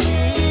done to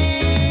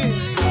me?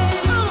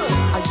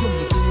 Are you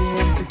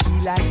making me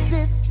feel like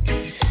this?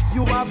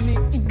 You have me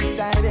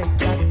inside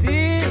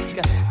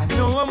ecstatic. I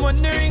know I'm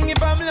wondering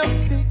if I'm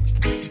lovesick.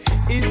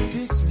 Is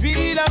this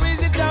real or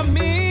is it a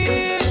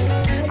myth?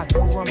 I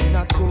know I'm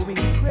not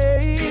going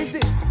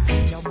crazy.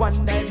 Now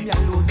one day me I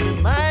lose my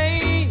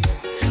mind.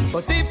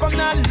 But if I'm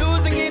not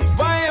losing it,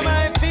 why am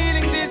I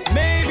feeling this?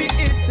 Maybe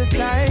it's a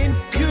sign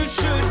you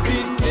should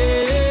be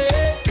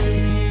next to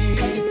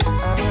me.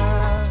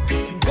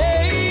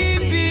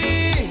 Baby,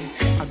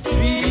 I'm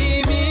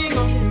dreaming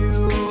of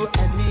you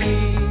and me.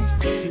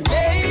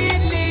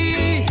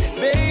 Lately,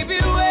 baby,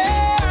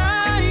 where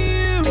are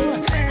you?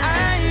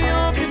 I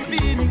hope you're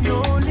feeling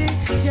lonely.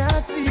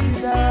 Can't sleep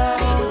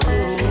without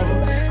you.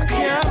 I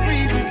can't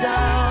breathe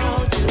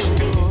without you.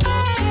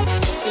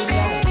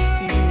 Like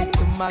steel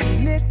to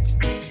magnet,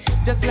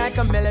 just like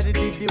a melody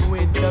did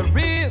with the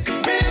rhythm.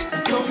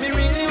 So me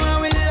really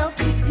want with love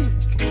to stick,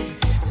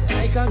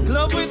 like a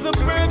glove with the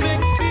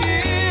perfect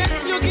fit.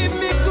 You give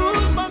me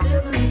goosebumps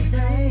every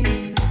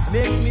time,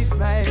 make me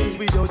smile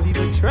without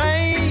even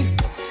trying.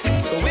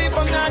 So if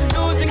I'm not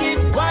losing it,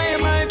 why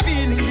am I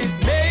feeling this?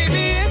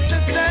 Baby, it's a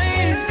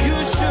sign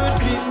you should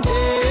be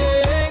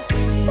next to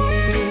me.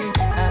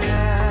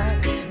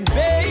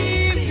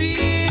 Baby,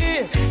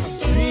 I'm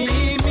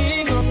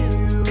dreaming of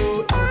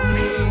you and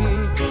me.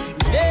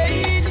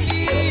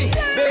 Lately,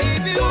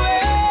 baby,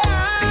 where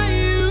are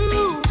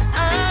you? I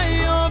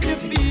hope you're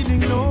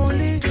feeling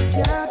lonely.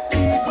 Can't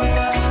sleep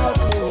without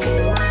you.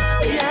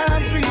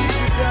 Can't breathe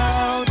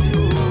without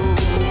you.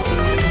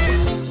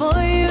 For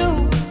you,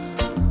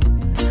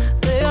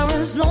 there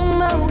is no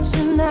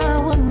mountain I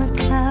wanna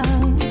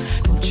climb,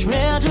 no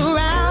treasure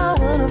I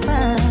wanna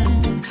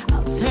find.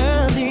 I'll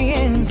turn the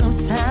ends of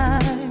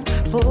time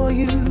for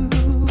you.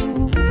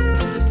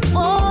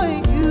 For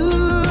you,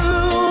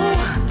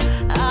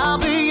 I'll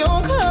be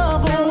your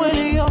cover when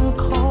you're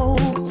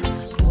cold.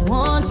 The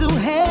one to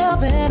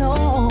have and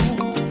hold.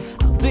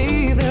 I'll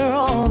be there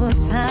all the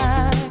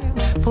time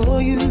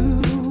for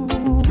you.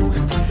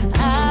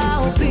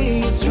 I'll be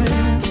your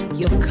strength,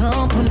 your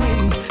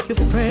company, your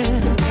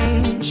friend,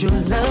 angel,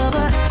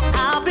 lover.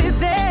 I'll be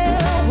there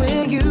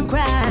when you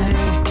cry,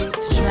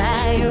 to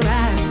dry your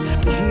eyes,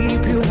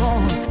 keep you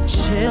warm,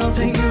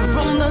 shelter you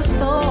from the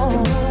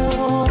storm.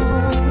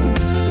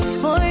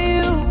 For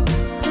you,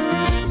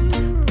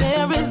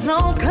 there is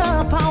no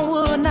cup I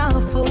would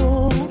not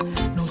fill,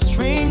 no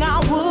string I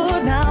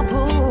would not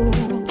pull,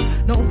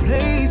 no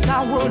place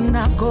I would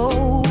not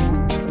go.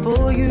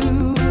 For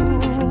you,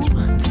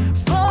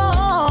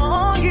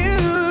 for you,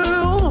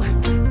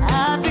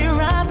 I'd be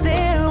right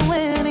there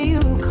when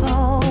you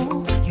call.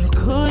 Your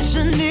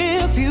cushion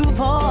if you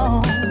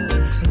fall,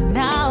 and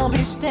I'll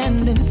be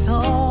standing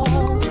tall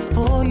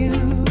for you.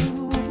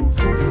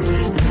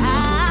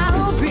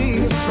 I'll be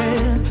your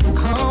friend,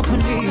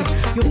 company,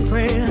 your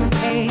friend,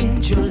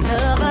 angel,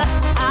 lover.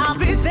 I'll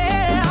be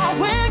there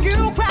when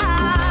you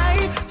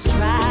cry, to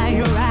dry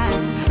your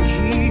eyes,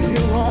 keep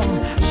you warm,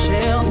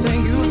 shelter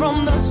you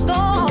from the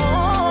storm.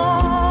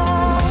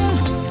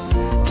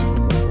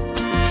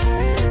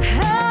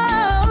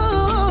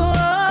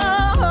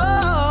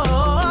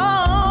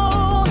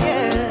 Oh,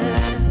 yeah.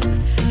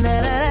 La,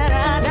 la,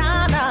 la, la,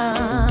 la.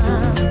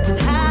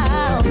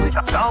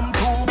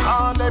 Shampoo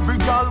call every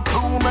girl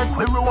crew, make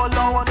we roll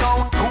out,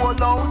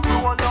 roll out,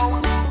 roll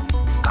out.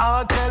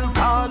 Cartel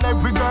call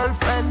every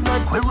girlfriend,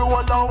 make we roll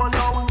out,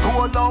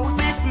 roll out.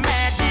 This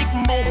magic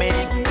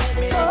moment,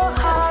 so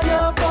high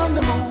up on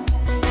the moon.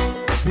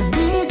 The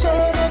DJ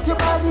make your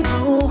body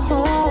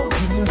groove.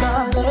 Dreams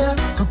are there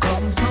to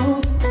come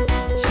through.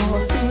 Sure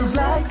feels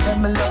like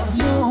some love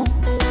you.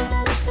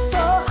 So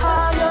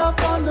high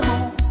up on the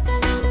moon.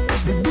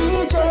 The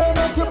DJ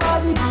make your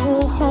body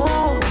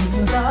groove.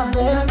 Dreams are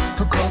there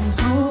to come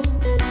through.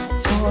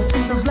 Sure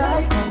feels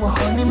like our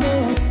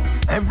honeymoon.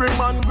 Every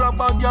man grab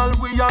a girl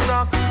we a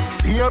rock.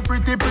 Be a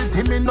pretty,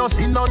 me no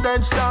see no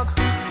dead stock.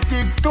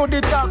 Stick to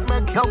the top,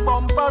 make your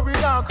bumper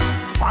react.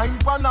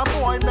 Find one a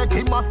boy, make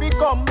him a fi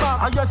come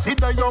back. And you see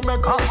that you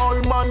make a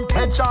old man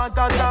catch heart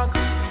attack.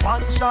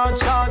 One shot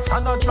shots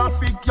and a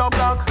traffic your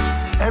block.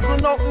 Every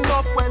nothing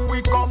up when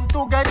we come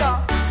together.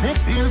 Me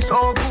feel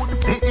so good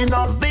fitting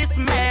up this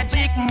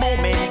magic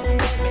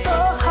moment. So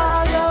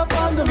high up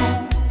on the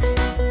moon.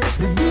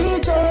 The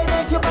DJ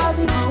make your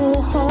body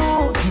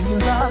groove.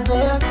 Dreams are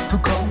there to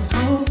come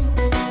through.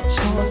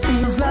 Sure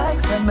feels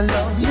like some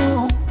love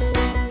you.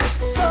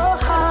 So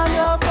high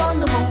up on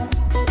the moon.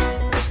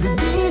 The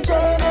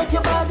DJ make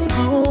your body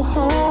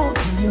groove.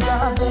 Dreams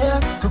are there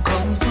to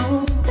come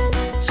through.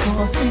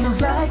 Sure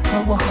feels like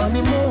our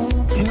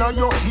honeymoon. Inna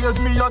your ears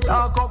me a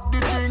talk up the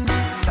things.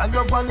 Can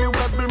your valley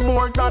will be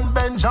more than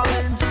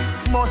Benjamins?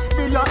 Must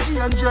be your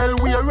angel,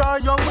 where are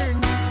your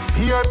wings?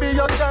 Here be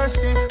your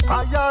thirsty,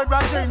 fire a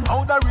drink.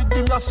 How the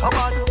rhythm your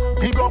summer,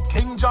 big up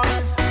King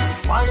Johnny's.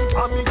 Fine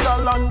for me,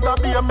 girl, and the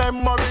be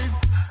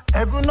memories.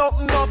 Heaven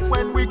open up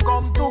when we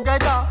come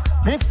together.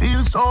 Me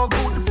feel so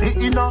good,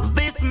 fitting up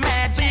this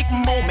magic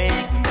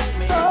moment.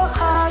 So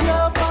high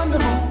up on the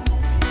moon,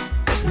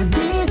 the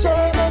DJ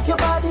make your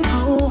body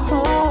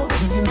groove.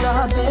 Dreams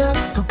are there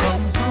to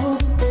come true.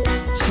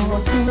 Sure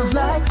feels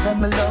like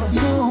some love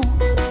you.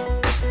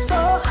 So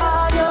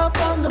high up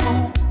on the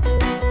moon,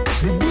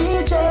 the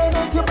DJ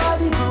make your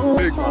body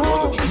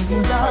groove.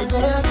 Dreams are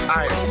there to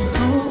come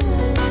true.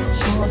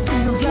 Sure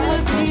feels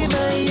like be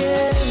my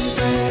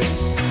empress,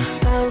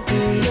 I'll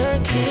be your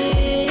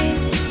king.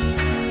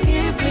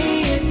 Give me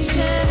a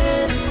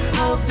chance,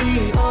 I'll be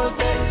all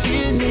that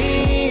you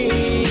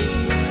need.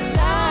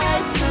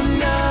 Like some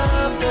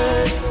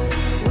lovebirds,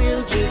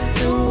 we'll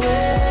drift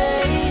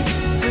away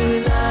to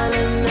an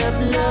island of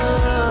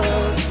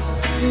love.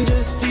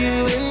 Just you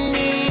and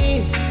me,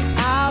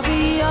 I'll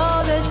be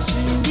all that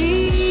you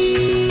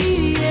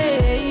need.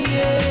 Yeah,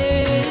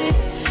 yeah.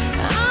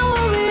 I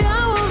will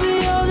be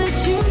all that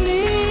you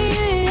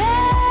need.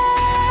 Yeah,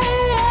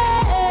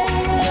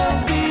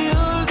 I'll be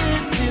all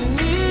that you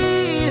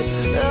need.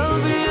 I'll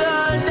be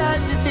all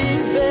that you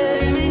need,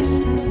 baby.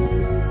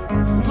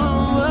 Oh,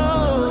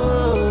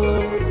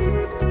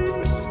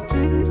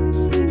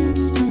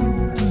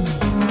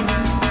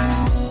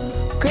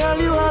 girl,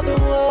 you are the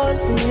one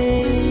for me.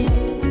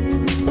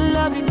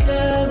 Love your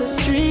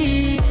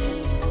chemistry.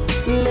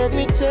 Let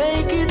me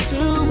take you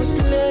to a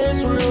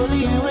place where only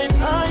you and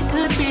I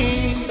could be.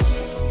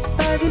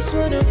 I just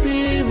wanna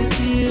be with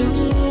you.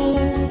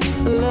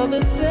 Love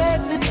the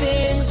sexy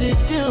things you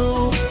do.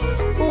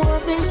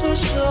 One thing's for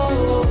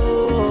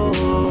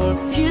sure,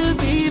 if you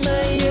be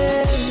my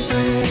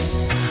empress,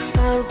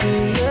 I'll be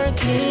your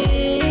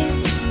king.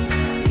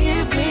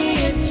 Give me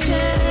a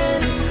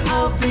chance,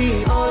 I'll be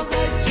all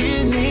that you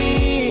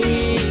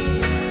need.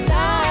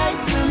 Like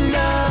some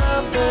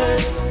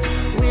lovebirds,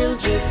 we'll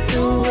drift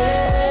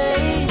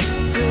away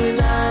to an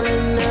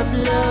island of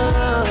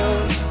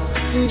love.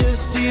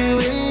 Just you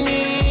and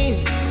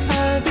me,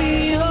 I'll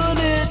be all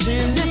that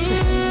you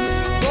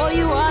need. Boy,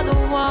 you are the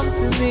one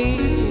for me.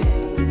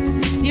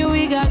 You,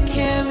 we got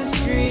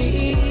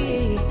chemistry.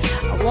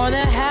 I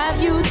wanna have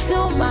you to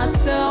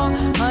myself,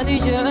 honey,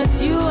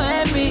 just you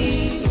and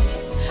me.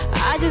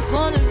 I just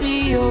wanna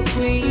be your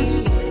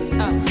queen.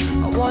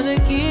 I wanna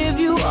give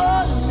you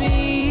all of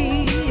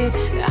me.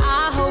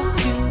 I hope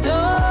you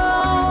know.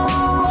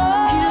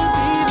 You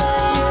be my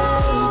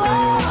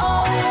empress,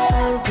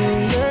 I'll be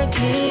your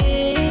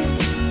king.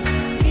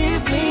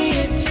 Give me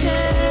a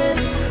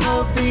chance,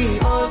 I'll be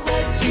all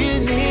that you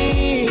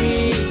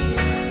need.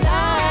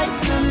 Like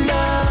some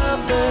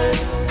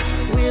lovebirds,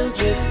 we'll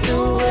drift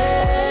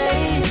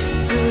away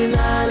to an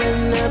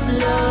island of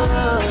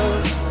love.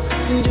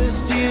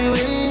 Just you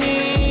and me,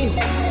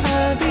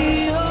 I'll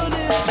be all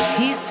that.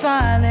 He's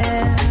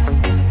smiling,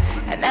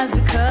 and that's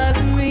because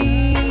of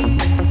me.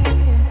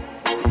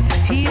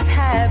 He's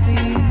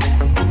happy,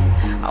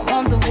 I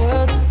want the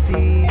world to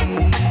see.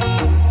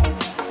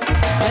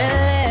 We're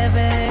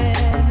living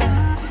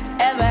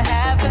ever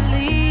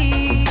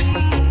happily.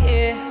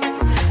 Yeah.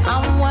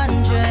 I'm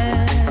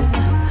wondering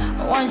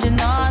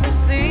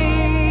honestly,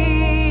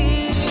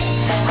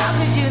 how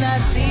could you not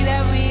see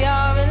that we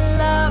are in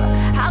love?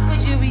 How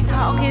could you be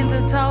talking to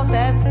talk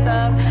that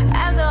stuff?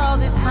 After all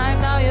this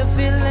time, now your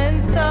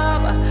feelings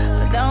tough.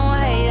 But don't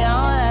hate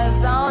on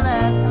us, on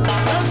us.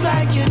 Looks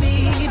like you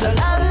need a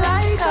lot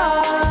like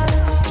us.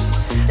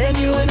 Then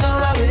you would know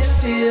how it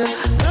feels.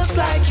 Looks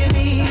like you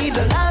need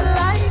a lot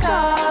like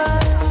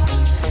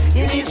us.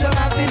 You need some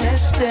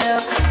happiness still.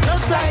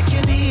 Looks like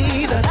you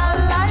need a lot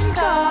like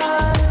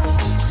us.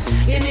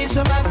 You need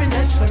some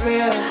happiness for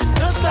real.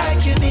 Looks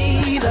like you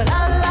need a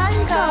lot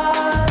like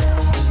us.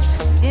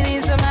 You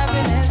need some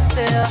happiness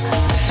still.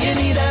 You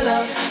need a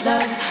love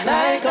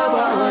like our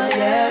own,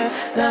 yeah.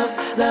 Love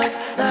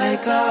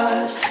like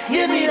ours.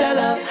 You need a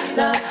love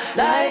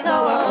like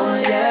our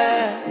own,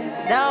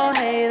 yeah. Don't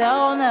hate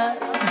on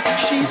us.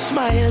 She's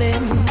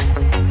smiling,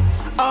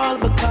 all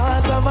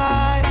because of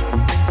I,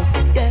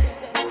 yeah.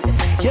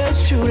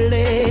 Yours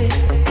truly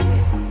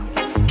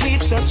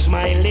keeps us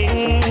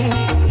smiling.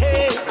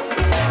 Hey,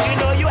 you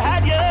know you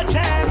had your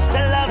chance to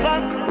love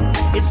her.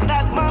 It's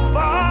not my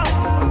fault.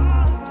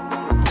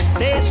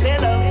 They say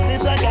love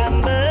is a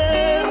gamble.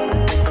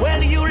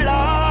 Well, you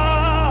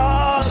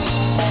lost.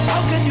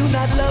 How can you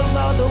not love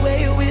all the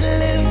way we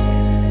live?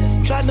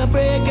 Trying to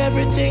break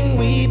everything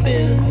we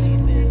built.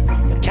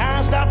 But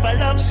can't stop a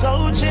love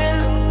so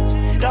chill.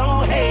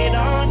 Don't hate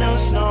on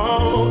us,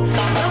 no.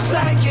 Looks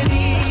like you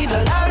need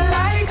a lot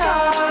like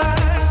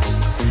us.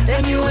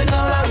 Then you would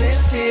know how it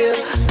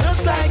feels.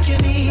 Looks like you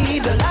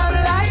need a lot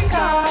like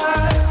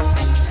us.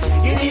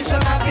 You need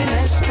some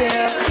happiness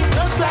still.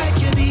 Looks like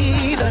you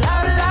need a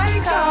lot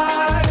like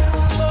us.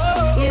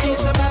 You need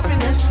some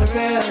happiness for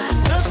real.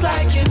 Looks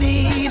like you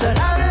need a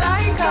lot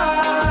like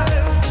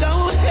us.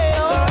 Don't hate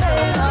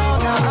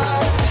on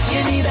us.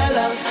 You need a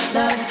love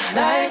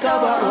like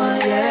our own,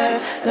 yeah.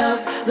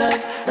 Love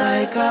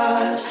like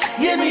us.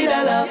 You need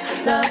a love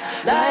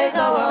like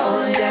our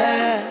own,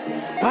 yeah.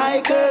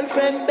 My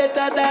girlfriend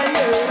better than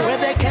you, where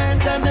they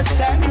can't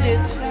understand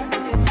it.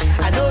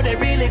 I know they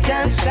really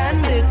can't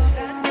stand it.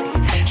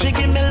 She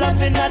give me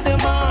love in the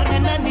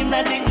morning and in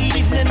the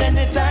evening,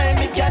 anytime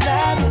it can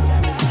happen.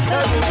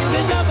 Everything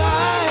is a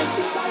vibe.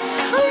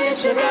 Oh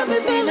yes, you got me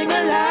feeling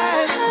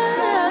alive,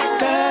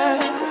 girl.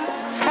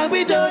 And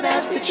we don't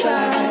have to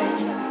try.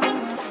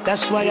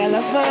 That's why I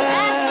love her.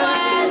 That's why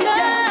I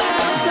love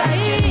her. It's like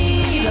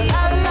a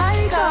lot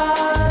like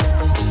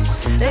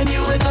us. Then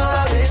you would know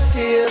how it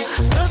feels.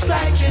 Looks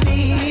like you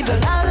need a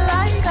lot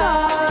like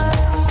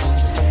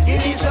us. You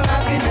need some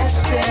happiness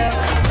still.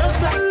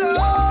 Looks like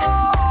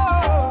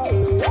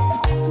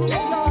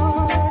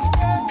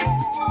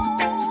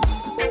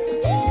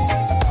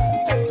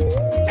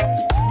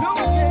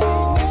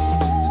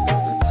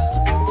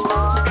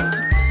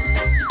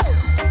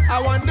I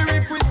wonder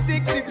if we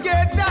stick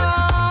together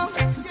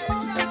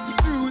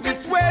through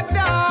this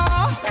weather.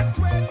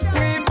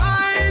 We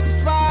might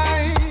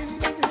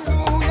find,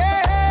 oh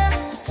yeah,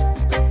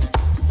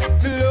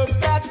 the love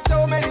that so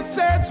many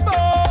search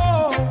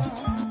for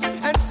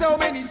and so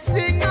many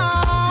sing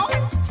of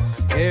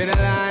in a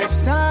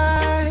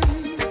lifetime.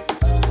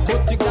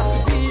 But you got to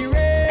be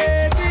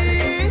ready.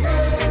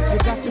 You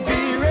got to be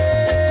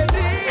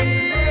ready.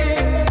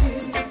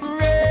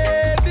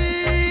 Ready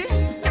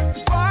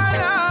for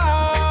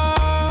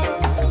love.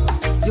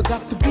 You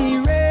got to be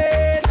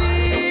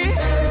ready.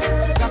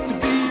 Got to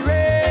be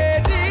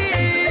ready.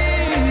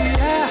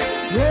 Yeah,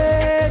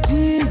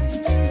 ready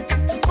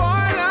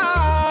for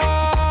love.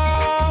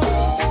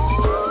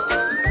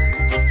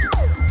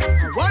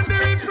 I wonder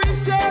if we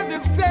share the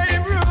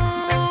same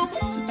room,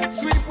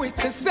 sleep with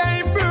the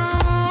same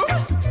broom.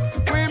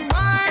 We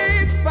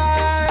might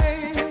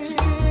find,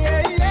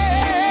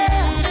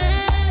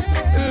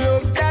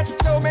 love that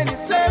so many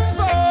search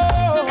for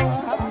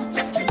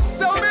and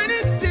so many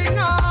sing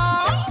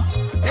of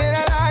in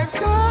a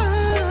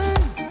lifetime.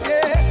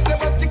 Yeah, so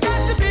but you got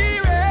to be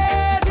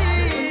ready.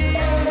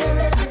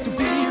 Got to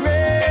be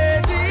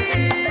ready.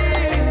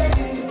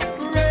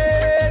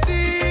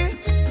 Ready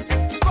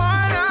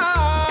for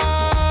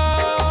love.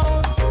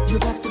 You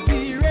got to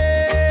be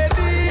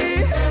ready.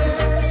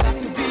 Got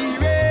to be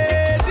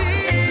ready.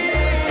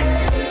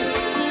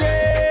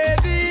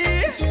 Ready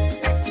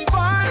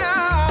for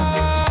love.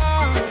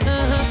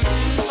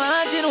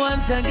 Martin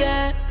once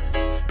again.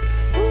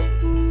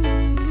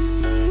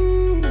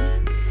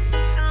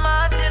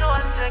 Martin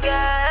once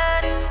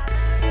again.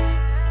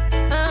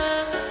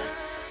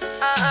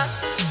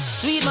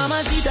 Sweet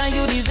mama, Zita,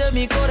 you deserve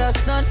me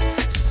corazón.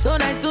 So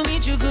nice to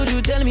meet you. Could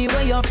you tell me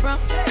where you're from?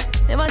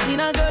 Never seen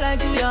a girl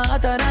like you. You're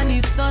hotter than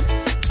the sun.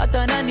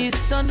 Hotter than the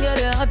sun.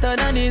 You're hotter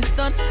than the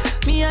sun.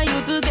 Me and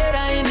you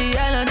together in the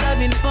islands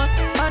having fun.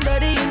 Under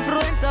the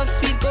influence of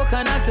sweet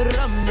coconut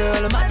rum,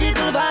 girl.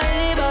 Magical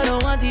vibe, I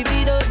don't want to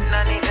be done.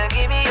 I need to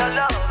give me your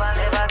love, I'll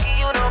never give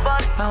you no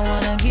bun. I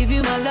wanna give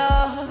you my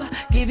love,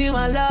 give you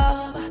my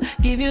love,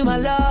 give you my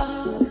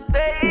love,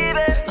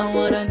 baby. I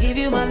wanna give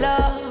you my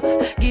love,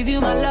 give you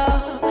my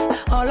love,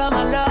 all of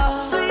my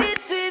love.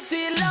 Sweet, sweet,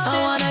 sweet love.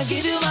 I wanna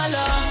give you my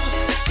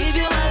love, give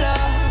you my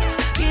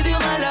love, give you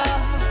my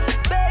love,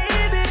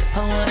 baby. I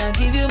wanna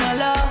give you my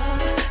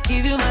love,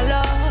 give you my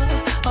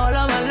love, all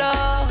of my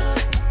love.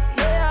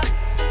 Yeah,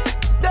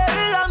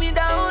 girl, love me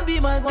down, be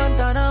my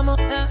Guantanamo.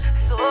 Yeah.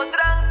 So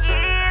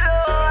tranquilo,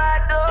 I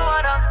don't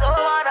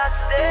wanna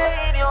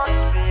stay in your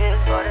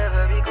space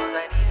forever because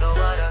I need no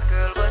other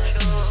girl but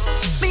you.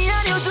 Me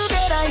and you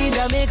together in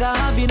Jamaica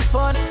having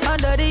fun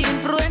under the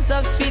influence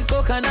of sweet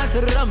coconut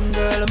rum,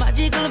 girl.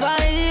 Magical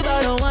vibe,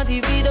 I don't want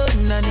to be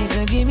done. And if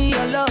you give me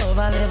your love,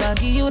 I'll never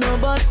give you no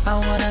bun. I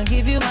wanna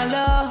give you my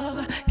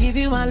love, give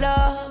you my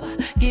love,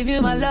 give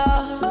you my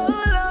love,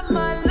 all of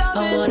my love.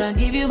 I wanna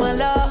give you my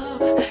love,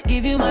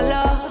 give you my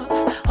love,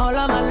 all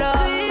of my love.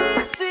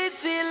 Sweet, sweet,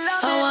 sweet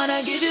love. I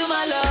wanna give you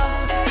my love,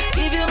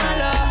 give you my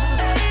love,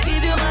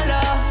 give you my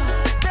love,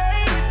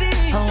 baby.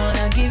 I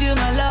wanna give you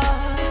my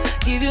love,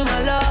 give you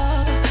my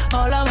love,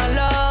 all of my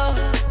love,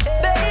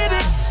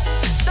 baby.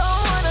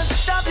 Don't wanna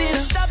stop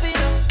it,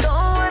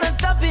 don't wanna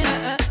stop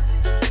it.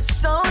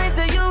 So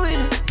into you,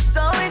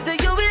 so into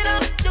you,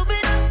 you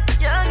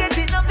can't get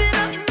enough,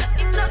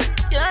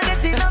 can't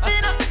get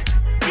enough.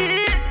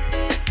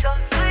 So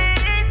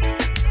sweet,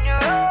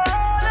 you're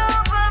all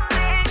over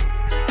me.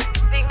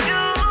 Think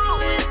you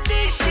in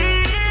the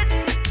sheets,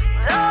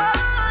 all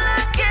I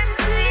can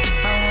see.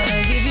 I wanna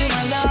give you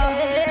my love,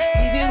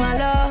 give you my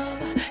love,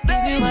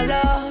 give you my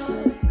love.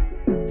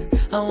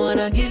 I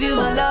wanna give you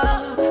my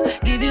love,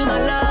 give you my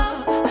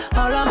love,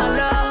 all of my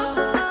love.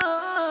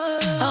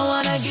 I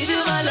wanna give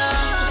you my love,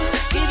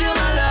 give you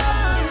my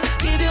love,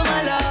 give you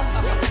my love.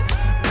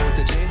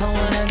 I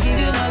wanna give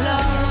you my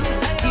love,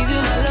 give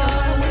you my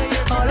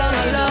love, all of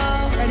my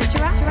love. Ready to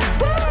rock?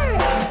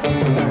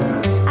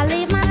 I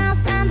leave my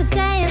house and the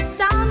day is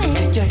dawning.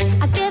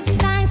 I give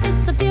thanks,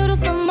 it's a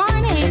beautiful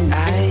morning.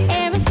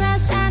 Air is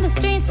fresh and the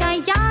streets are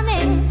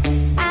yawning.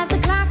 As the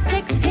clock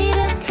ticks, heat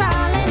is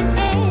crawling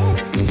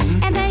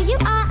in. And there you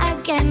are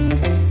again,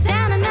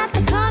 standing at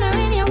the corner.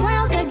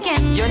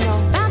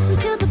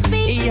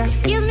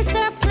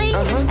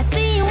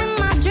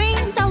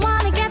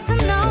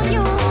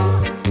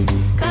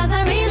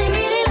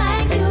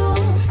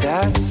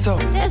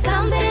 There's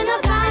something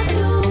about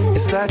you.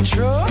 Is that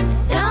true?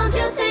 Don't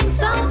you think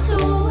so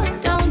too?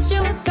 Don't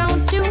you?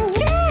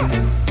 Yeah.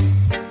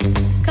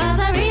 'Cause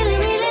I really,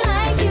 really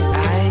like you.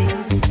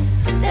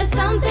 There's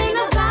something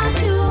about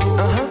you.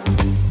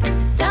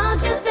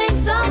 Don't you think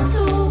so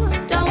too?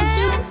 Don't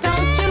you?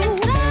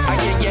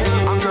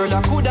 And girl,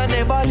 I coulda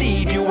never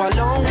leave you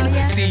alone.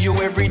 See you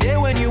every day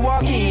when you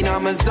walk in,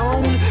 I'm a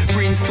zone.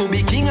 Prince to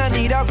be king, I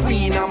need a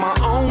queen, I'm my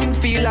own.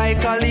 Feel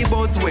like Holly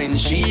Buds when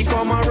she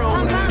come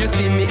around. You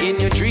see me in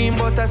your dream,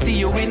 but I see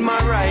you in my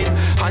ride.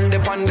 Hand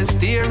upon the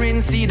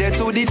steering, see there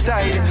to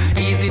decide.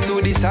 Easy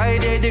to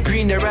decide, yeah, the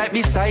green, they're right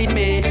beside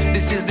me.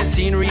 This is the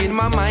scenery in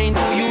my mind,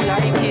 do you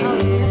like it?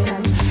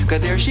 'Cause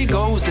there she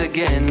goes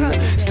again.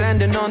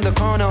 Standing on the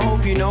corner,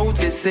 hope you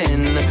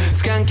noticing.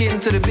 Skanking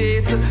to the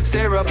beat,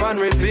 stare up and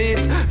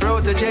repeat.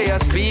 Protege, I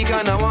speak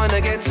and I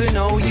wanna get to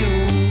know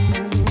you.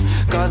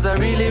 'Cause I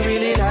really,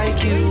 really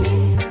like you.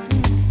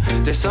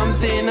 There's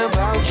something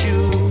about you.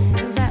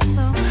 Is that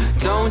so?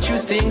 Don't you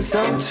think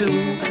so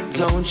too?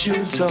 Don't you?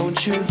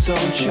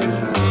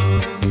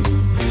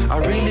 I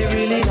really,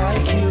 really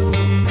like you.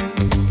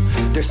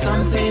 There's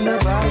something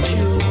about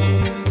you.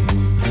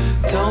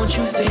 Don't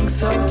you think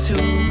so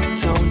too?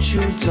 Don't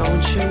you? I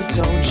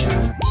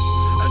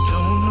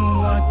don't know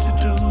what to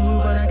do,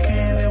 but I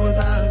can't live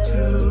without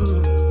you.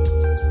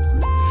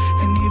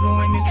 And even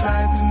when you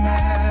drive me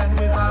mad,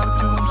 without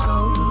you I'm so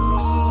blue.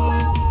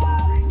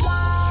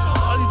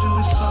 All you do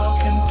is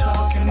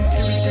talk, and it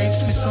irritates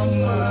me so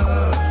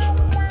much.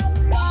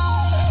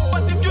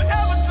 But if you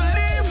ever to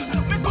leave,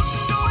 we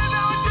couldn't do it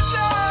without your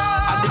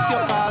love. And if you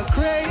call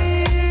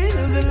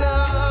crazy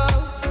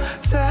love,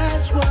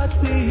 that's what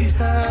we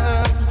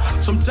have.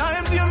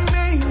 Sometimes you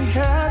make me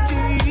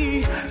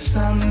happy,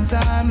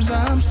 sometimes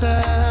I'm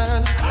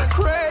sad.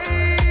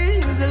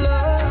 Crazy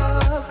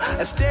love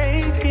has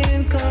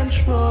taken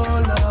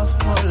control of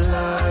my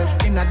life.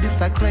 In a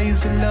this a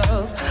crazy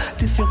love,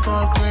 this you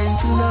call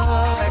crazy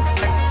love.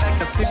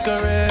 Like a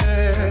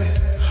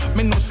cigarette.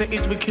 Me know say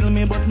it will kill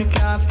me, but me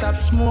can't stop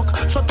smoke.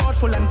 So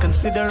thoughtful and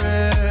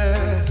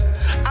considerate.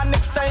 And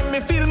next time me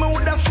feel me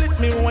would have slit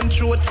me one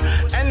throat.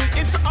 And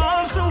it's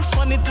all so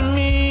funny to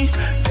me.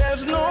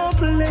 There's no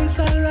place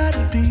I'd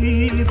rather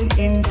be than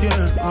in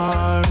your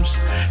arms.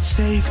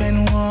 Safe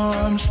and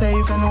warm,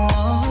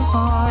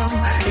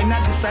 In a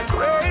this a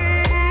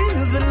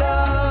crazy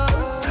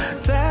love,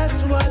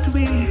 that's what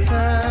we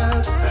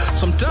have.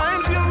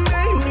 Sometimes you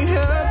make me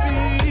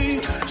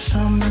happy,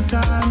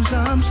 sometimes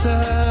I'm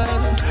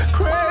sad.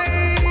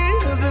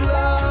 Crazy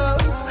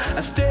love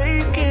has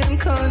taken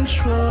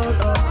control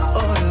of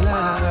our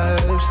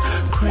lives.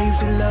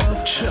 Crazy love,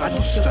 I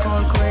just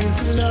call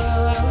crazy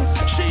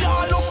love. She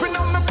all up in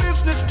on my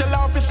business, tell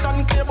her it's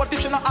unclear. But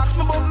if she not ask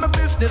me about my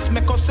business,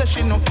 make her say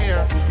she no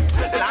care.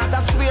 Lord,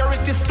 I swear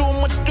it is too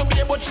much to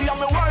bear, but she am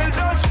my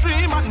wildest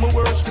dream and my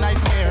worst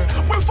nightmare.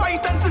 We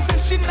fight and she say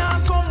she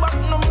not come back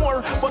no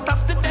more. But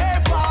as the day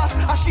pass,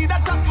 I see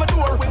that at my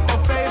door with the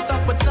face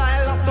of a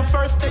child of the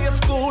first day of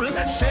school,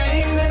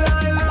 saying that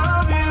I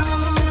love you.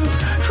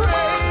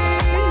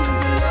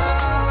 Crazy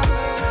love,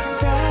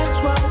 that's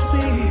what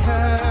we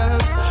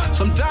have.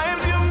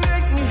 Sometimes you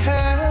make me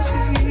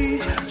happy,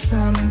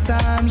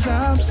 sometimes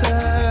I'm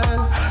sad.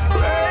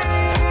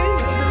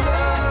 Crazy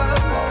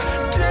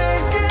love,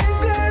 taking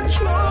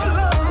control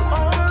of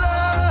our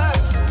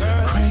life.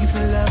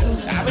 Crazy love,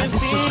 I've been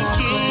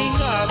thinking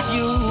of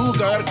you,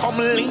 girl. Come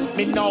link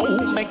me now,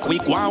 make we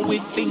go on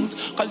with things.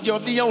 'Cause you're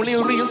the only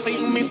real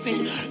thing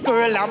missing.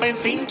 Girl, I've been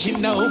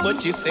thinking now,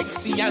 but you're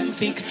sexy and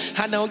thick.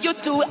 I know you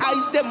two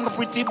eyes, them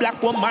pretty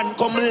black woman.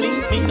 Come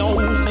link me now,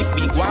 make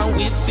we go on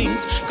with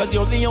things. 'Cause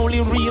you're the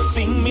only real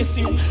thing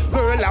missing.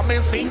 Girl, I've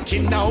been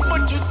thinking now,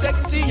 but you're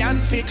sexy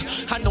and thick.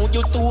 I know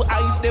you two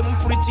eyes, them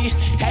pretty.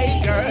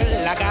 Hey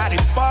girl, I got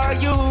it for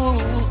you.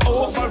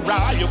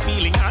 Overall, you're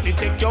feeling honey,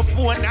 take your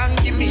phone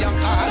and give me a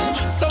call.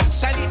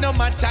 Sunshine, no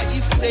matter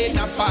if rain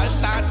or fall.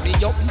 Start me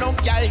up, no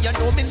girl, you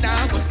know me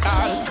now go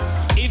stall.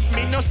 If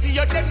me no see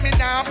you, then me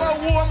now go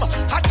home.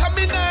 How come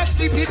me now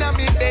sleeping on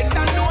me bed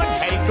alone?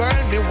 Hey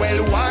girl, me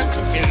well want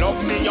you feel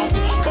love me up.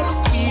 Come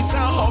squeeze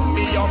and hug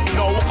me up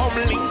now.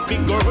 Come link me,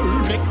 girl,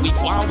 make we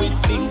go on with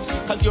things.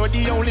 'Cause you're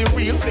the only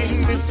real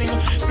thing missing.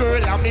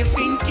 Girl, I've been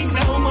thinking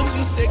how much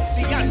you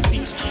sexy and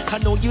thick. I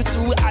know you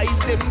two eyes,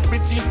 them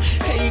pretty.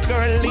 Hey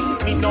girl,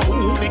 link me now,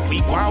 make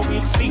we go on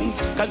with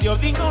things. 'Cause you're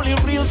the only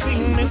real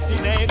thing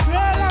missing. Hey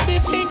girl, I've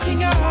been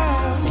thinking of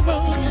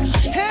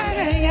hey.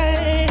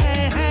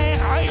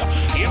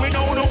 Hear me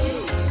now,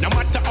 no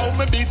matter how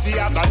me busy,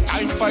 I got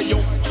time for you.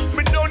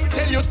 Me don't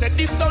tell you, said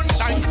the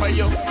sunshine for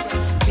you.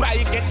 Try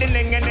get the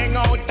neng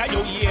out of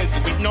your ears.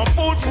 ways. With no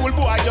fool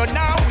boy, you're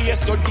now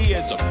waste your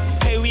days.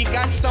 Hey, we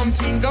got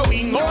something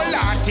going all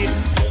hearted.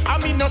 I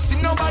mean, no see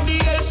nobody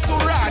else to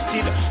rot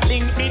it.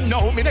 Link me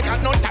now, me no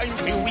got no time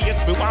for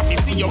waste. We want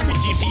to see your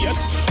pretty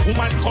face.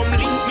 Woman, come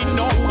link me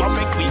now, and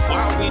make we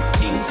war with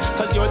things.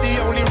 Cause you're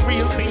the only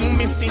real thing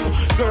missing.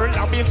 Girl,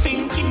 I be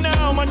thinking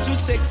now, man, you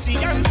sexy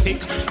and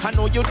thick. I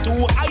know you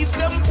two eyes,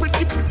 them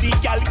pretty,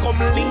 y'all come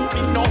link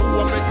me now,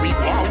 and make we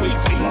war with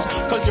things.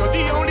 Cause you're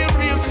the only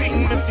real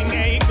thing missing.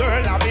 Hey,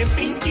 girl, I be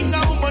thinking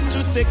how much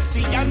you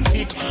sexy and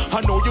thick.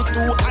 I know you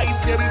two eyes,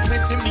 them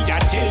pretty, me I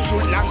tell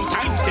you long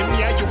time, say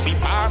me and you feel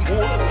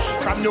more.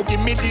 From you give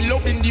me the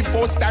love in the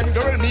post and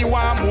girl me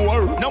want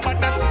more. No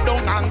matter sit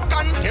down and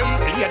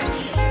contemplate.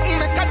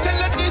 Make I tell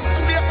you this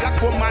to be a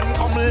black woman,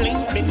 come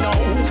link me now.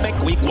 Make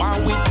we go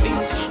on with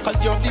things,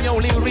 cause you're the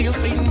only real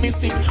thing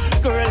missing.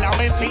 Girl,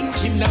 I'm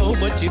thinking now,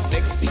 but you're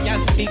sexy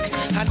and big.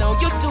 I know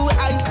you two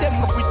eyes,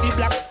 them pretty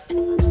black.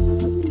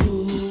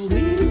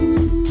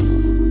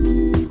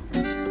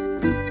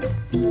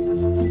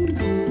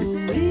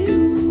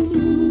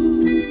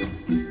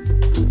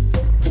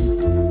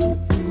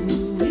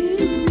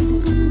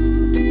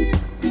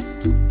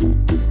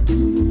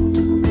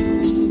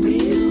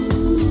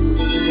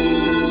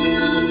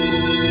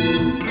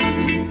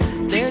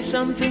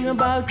 Something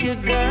about you,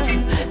 girl,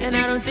 and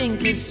I don't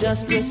think it's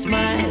just your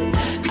smile.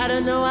 I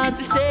don't know how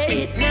to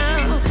say it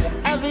now.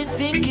 I've been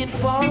thinking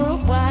for a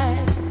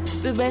while.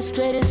 The best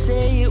way to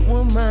say it,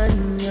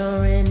 woman,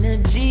 your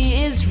energy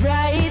is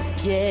right,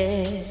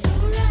 yeah.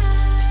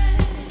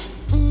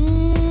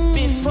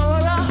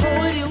 Before I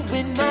hold you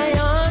in my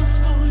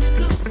arms, hold it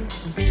close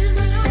in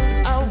my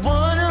arms. I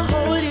wanna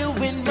hold you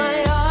in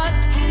my heart,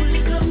 hold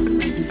it close in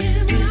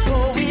my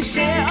before we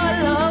share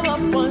our love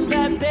up on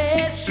that bed.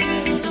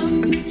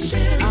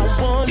 I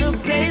wanna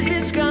place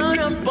this crown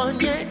up on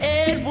your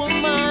head,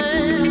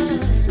 woman.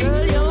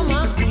 Girl, you're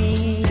my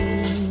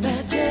queen,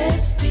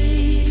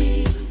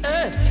 majesty.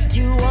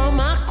 You are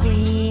my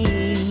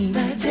queen,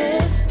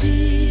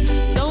 majesty.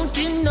 Don't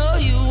you know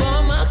you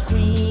are my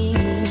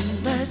queen,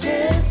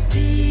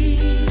 majesty?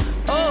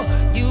 Oh,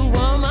 you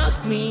are my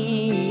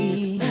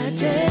queen,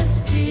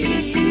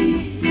 majesty.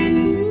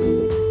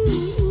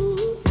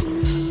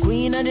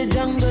 Queen of the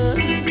jungle,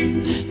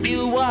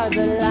 you are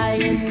the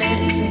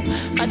lioness.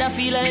 Other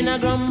feel like a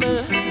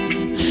grumble,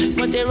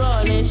 but they're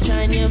always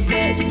trying your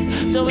best.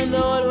 So when the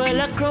whole world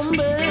a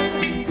crumble,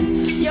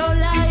 your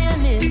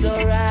lion is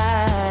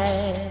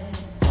alright.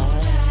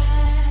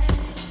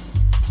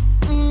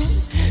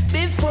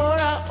 Before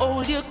I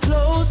hold you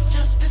close,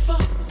 just before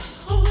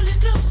hold you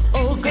close.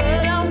 Oh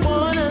girl, I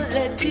wanna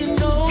let you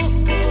know,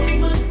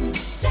 woman,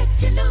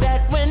 let you know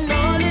that when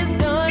all is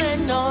done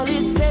and all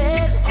is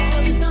said, all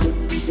is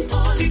done,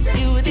 all is said,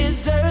 you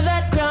deserve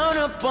that crown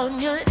upon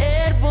your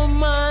head,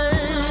 woman.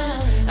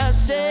 I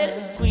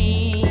said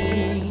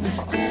queen,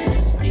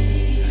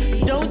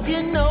 majesty. Don't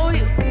you know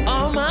you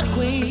are my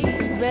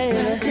queen, baby?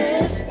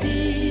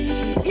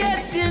 Majesty.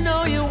 Yes, you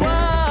know you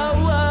are,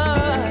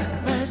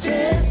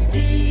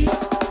 majesty.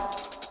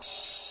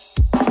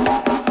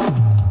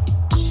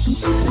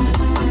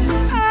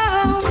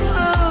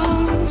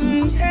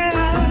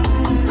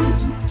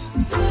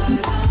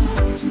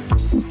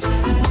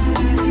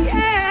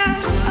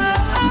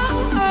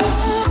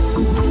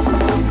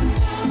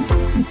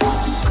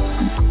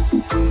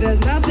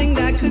 There's nothing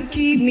that could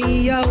keep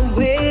me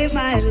away,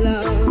 my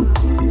love.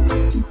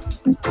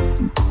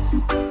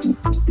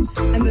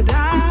 In the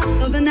dark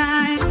of the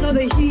night, or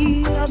the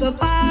heat of the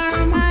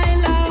fire, my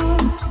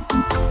love.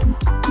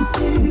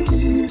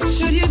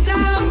 Should you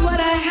doubt what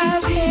I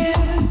have here,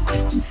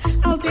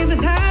 I'll take the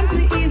time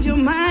to ease your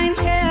mind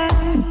here.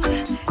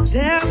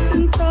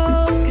 Destined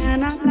souls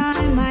cannot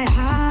lie, my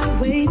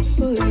heart waits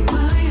for you.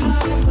 My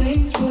heart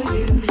waits for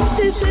you.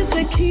 This is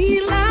the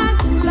key lock.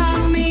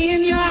 Lock me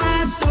in your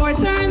heart store,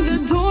 turn the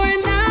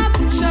doorknob,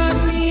 shut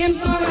me in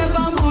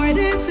forevermore.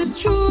 This is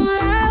true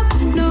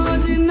love, no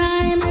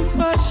denying it's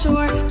for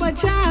sure. What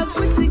child's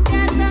put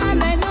together,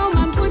 let no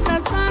man put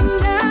us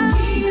under.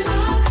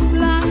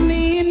 Lock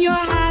me in your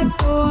heart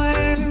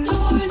store,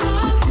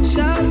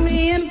 shut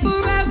me in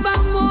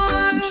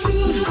forevermore.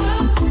 True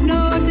love, no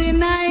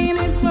denying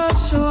it's for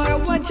sure.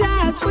 What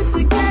child's put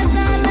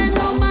together, let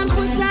no man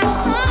put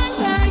us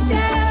under.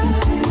 Yeah.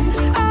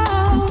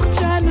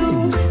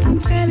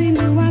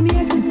 I'm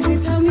here to stay,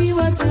 tell me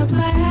what else I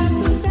have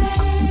to say.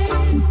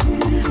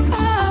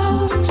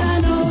 Oh,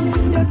 Jano,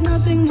 there's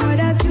nothing more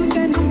that you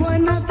can do or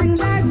nothing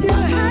that you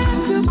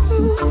have to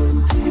prove.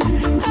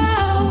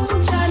 Oh,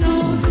 Jano,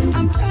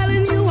 I'm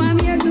telling you I'm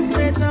here to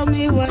stay, tell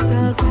me what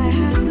else I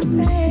have to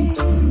say.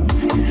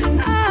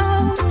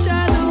 Oh,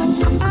 Jano,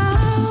 oh.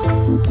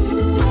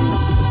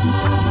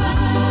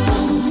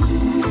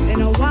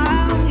 In a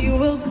while you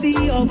will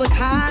see all the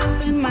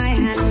cards in my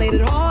hand, laid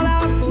it all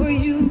out for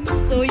you.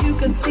 So you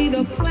could see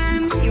the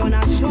plan, you're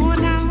not sure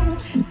now.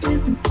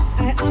 This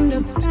I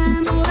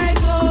understand. Let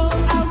go,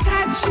 I'll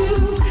catch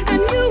you,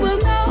 and you will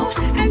know.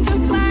 And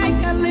just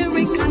like a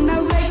lyric on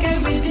a reggae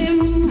rhythm,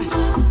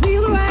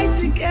 we'll ride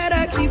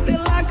together, keep it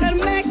locked and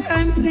make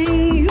time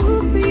sing.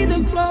 You'll see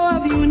the flow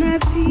of you now.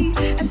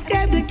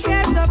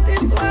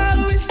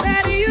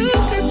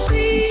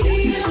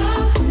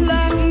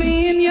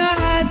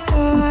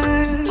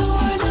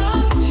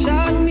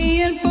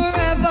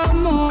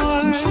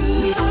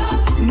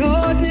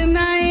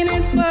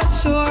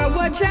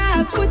 What you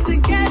has put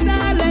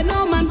together, let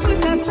no man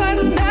put us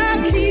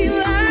under. Key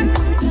lock.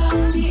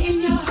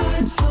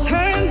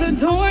 Turn the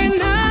door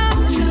now.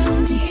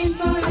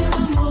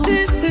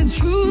 This is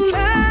true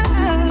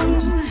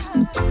love.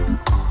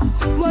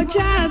 What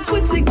you has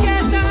put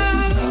together.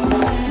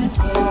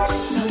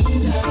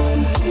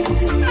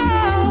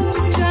 Oh,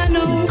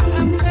 Jano,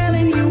 I'm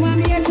telling you,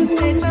 I'm here to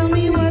stay. Tell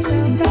me what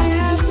else I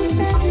have to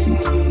say.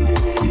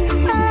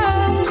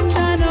 Oh,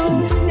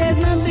 Jano, there's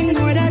nothing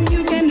more that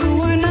you can do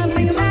or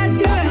nothing that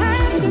you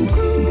have to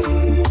prove.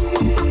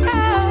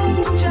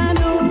 Oh,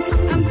 Jano,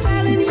 I'm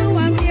telling you,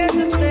 I'm here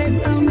to stay.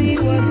 Tell me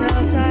what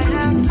else I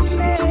have to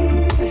say.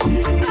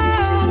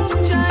 Oh,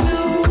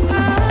 Jano,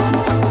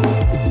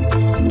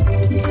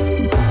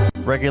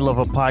 Reggae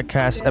Lover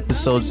Podcast,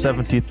 episode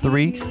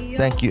 73.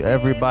 Thank you,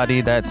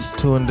 everybody that's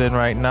tuned in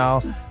right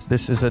now.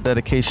 This is a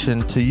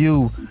dedication to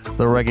you,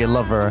 the Reggae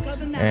Lover.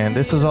 And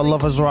this is our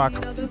Lovers Rock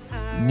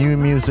new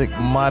music,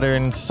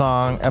 modern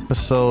song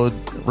episode.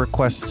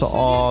 Request to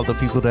all the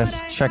people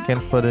that's checking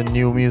for the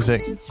new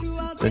music,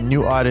 the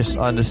new artists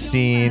on the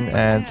scene,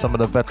 and some of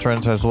the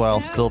veterans as well,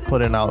 still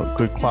putting out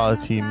good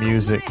quality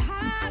music.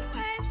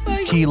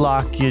 Key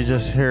Lock, you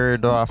just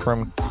heard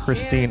from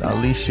Christine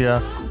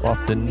Alicia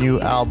off the new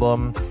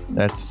album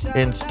that's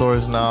in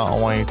stores now. I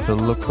want you to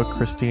look for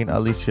Christine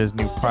Alicia's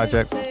new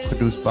project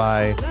produced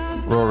by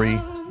Rory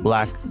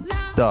Black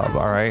Dub,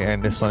 all right?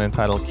 And this one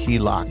entitled Key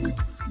Lock.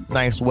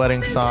 Nice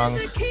wedding song,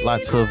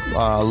 lots of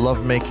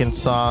love-making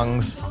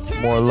songs,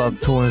 more love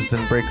tunes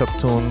than breakup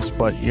tunes,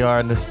 but you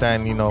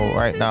understand, you know,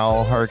 right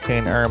now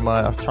Hurricane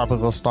Irma,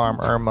 Tropical Storm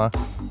Irma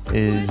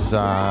is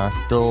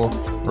still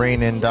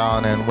raining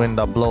down and wind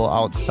up blow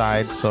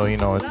outside, so you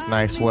know it's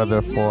nice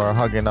weather for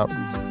hugging up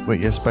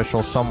with your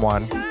special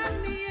someone.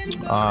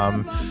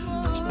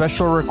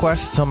 Special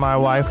request to my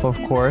wife, of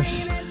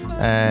course,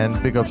 and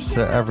big ups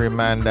to every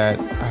man that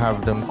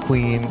have them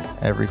queen,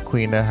 every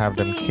queen that have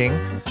them king.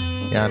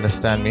 You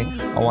understand me?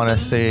 I want to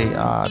say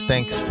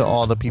thanks to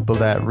all the people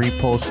that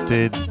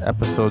reposted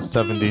episode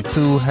 72,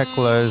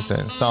 Hecklers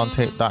and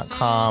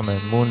Soundtape.com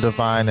and Moon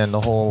Divine and the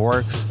whole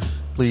works.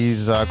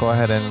 Please go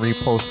ahead and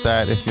repost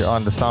that if you're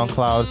on the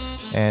SoundCloud,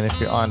 and if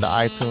you're on the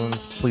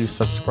iTunes, please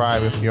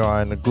subscribe. If you're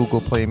on the Google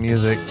Play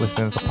Music,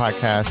 listening to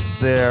podcasts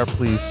there,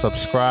 please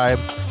subscribe.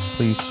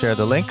 Please share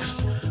the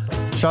links.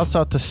 Shouts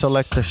out to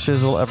Selector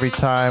Shizzle every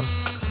time,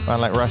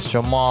 man like Ras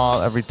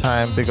Jamal every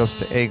time. Big ups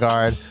to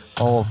Agard,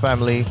 my whole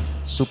family,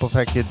 Super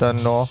Peck, you done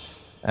know,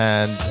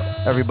 and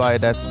everybody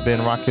that's been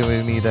rocking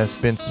with me, that's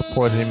been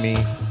supporting me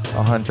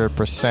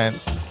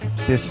 100%.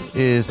 This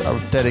is a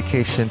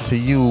dedication to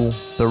you,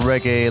 the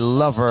Reggae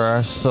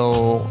Lover.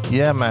 So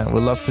yeah, man, we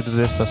love to do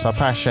this. That's our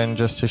passion,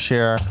 just to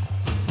share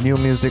new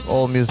music,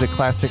 old music,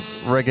 classic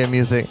reggae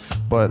music,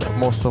 but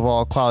most of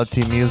all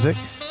quality music.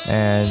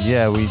 And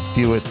yeah, we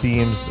deal with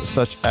themes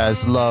such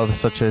as love,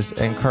 such as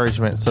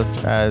encouragement, such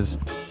as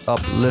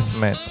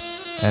upliftment,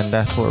 and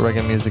that's what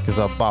reggae music is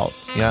about.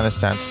 You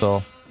understand?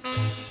 So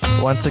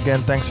once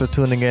again, thanks for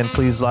tuning in.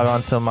 Please log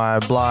on to my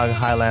blog,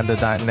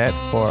 highlander.net,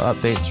 for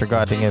updates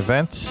regarding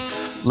events.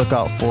 Look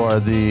out for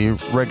the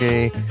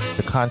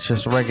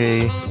Conscious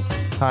Reggae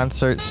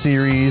concert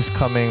series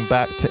coming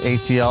back to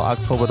ATL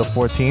October the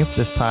 14th,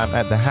 this time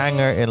at the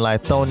Hangar in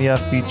Lithonia,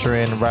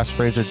 featuring Ras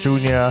Fraser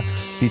Jr.,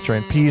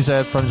 featuring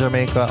PZ from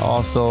Jamaica,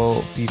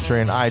 also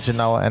featuring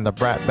Ijanawa and the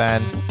Brat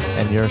Band,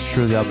 and yours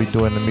truly. I'll be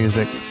doing the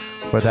music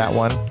for that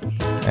one.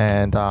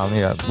 And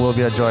yeah, it will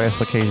be a joyous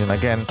occasion.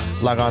 Again,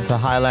 log on to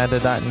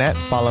Highlander.net.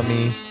 Follow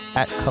me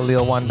at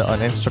Khalil Wonder on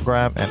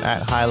Instagram and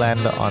at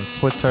Highlander on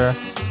Twitter.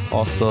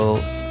 Also,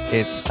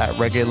 it's at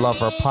Reggae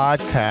Lover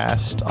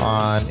Podcast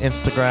on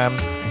Instagram,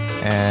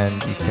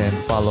 and you can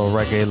follow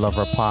Reggae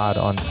Lover Pod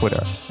on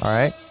Twitter. All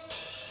right,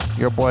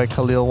 your boy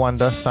Khalil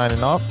Wonder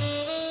signing off.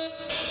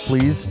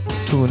 Please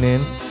tune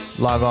in,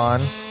 log on.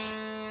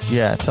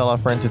 Yeah, tell a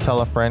friend to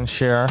tell a friend,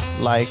 share,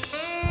 like,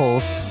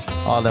 post,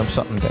 all them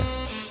something there.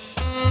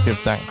 Give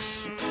thanks.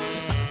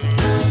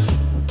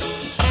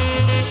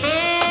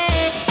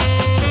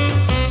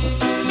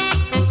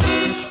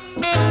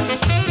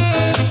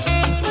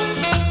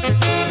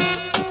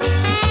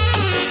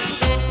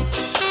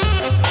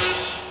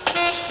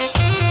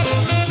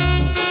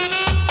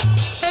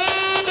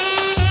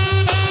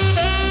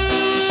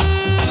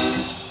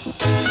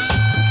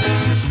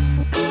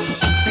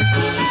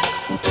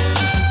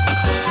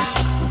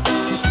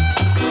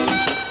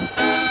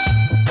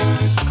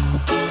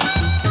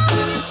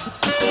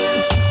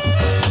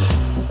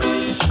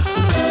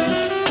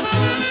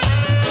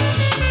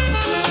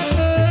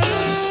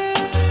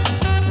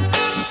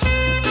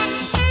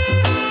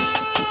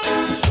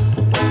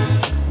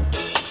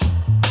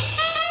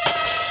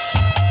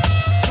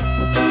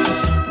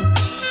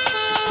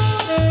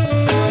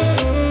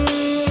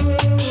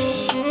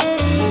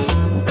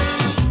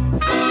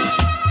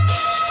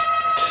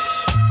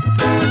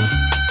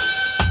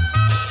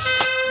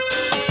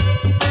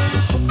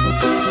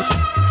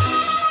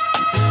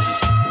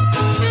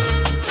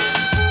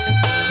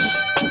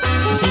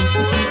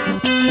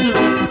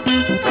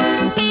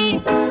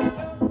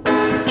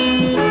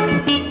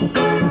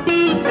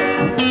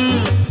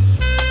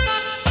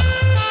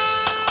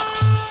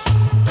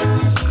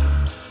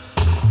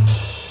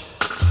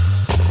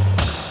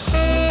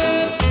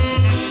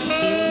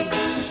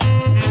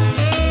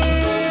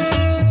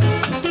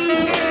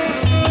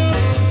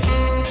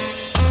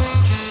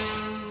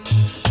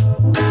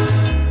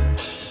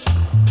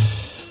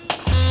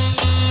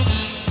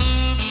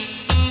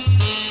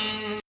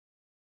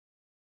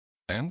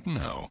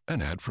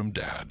 dad from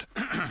Dad.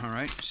 All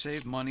right.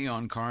 Save money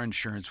on car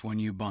insurance when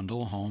you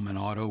bundle home and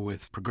auto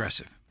with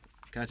Progressive.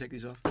 Can I take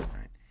these off? All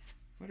right.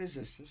 What is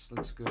this? This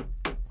looks good.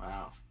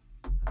 Wow.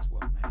 That's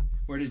well made.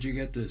 Where did you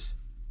get this?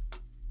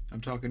 I'm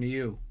talking to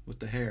you with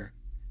the hair.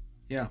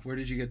 Yeah, where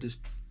did you get this?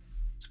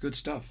 It's good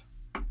stuff.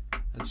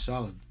 That's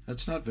solid.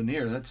 That's not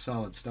veneer. That's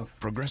solid stuff.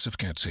 Progressive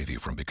can't save you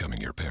from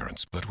becoming your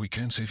parents, but we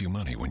can save you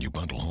money when you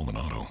bundle home and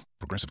auto.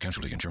 Progressive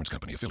Casualty Insurance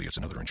Company, affiliates,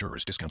 and other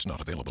insurers. Discounts not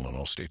available in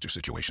all states or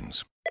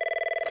situations.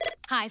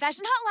 Hi,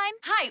 Fashion Hotline.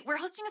 Hi, we're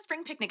hosting a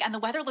spring picnic and the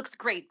weather looks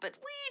great, but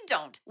we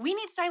don't. We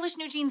need stylish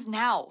new jeans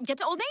now. Get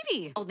to Old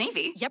Navy. Old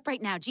Navy? Yep, right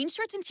now. Jeans,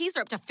 shirts, and tees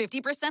are up to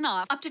 50%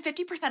 off. Up to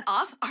 50%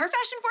 off? Our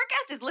fashion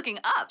forecast is looking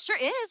up. Sure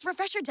is.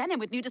 Refresh your denim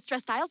with new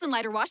distressed styles and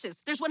lighter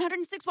washes. There's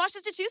 106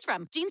 washes to choose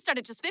from. Jeans start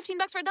at just $15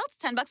 for adults,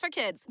 $10 for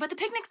kids. But the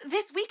picnic's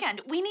this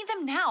weekend. We need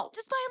them now.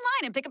 Just buy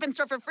online and pick up in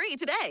store for free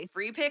today.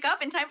 Free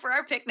pickup in time for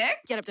our picnic?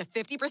 Get up to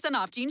 50%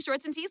 off jeans,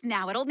 shorts, and tees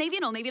now at Old Navy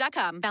and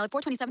OldNavy.com. Valid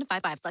 4/27 to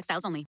 5/5. Select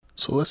styles only.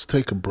 So let's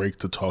take a break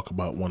to talk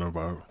about one of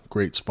our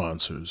great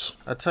sponsors.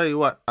 I tell you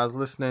what, I was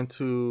listening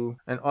to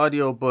an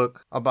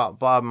audiobook about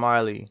Bob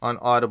Marley on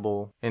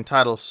Audible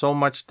entitled So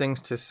Much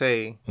Things to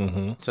Say.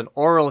 It's an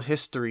oral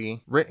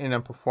history written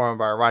and performed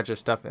by Roger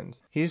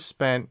Steffens. He's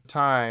spent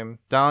time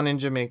down in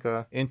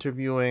Jamaica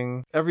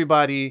interviewing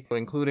everybody,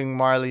 including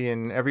Marley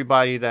and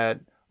everybody that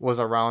was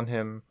around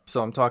him.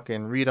 So I'm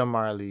talking Rita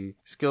Marley,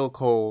 Skill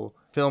Cole,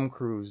 film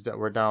crews that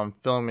were down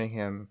filming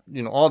him,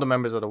 all the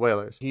members of the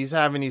Wailers. He's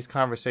having these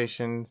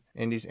conversations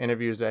and these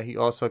interviews that he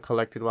also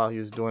collected while he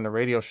was doing the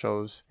radio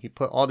shows. He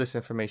put all this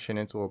information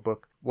into a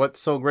book. What's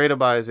so great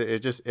about it is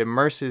it just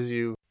immerses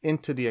you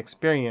into the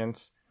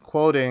experience,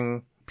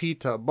 quoting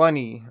Peter,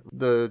 Bunny,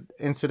 the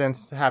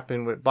incidents that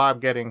happened with Bob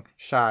getting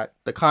shot,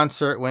 the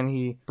concert when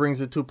he brings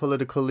the two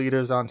political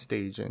leaders on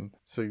stage. And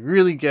so you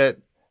really get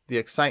the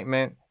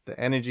excitement, the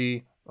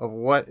energy of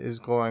what is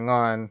going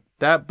on.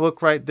 That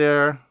book right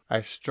there,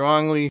 I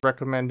strongly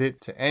recommend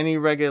it to any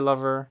reggae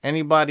lover,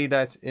 anybody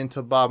that's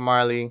into Bob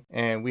Marley,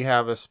 and we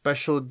have a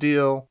special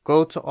deal.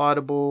 Go to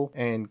Audible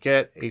and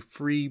get a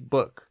free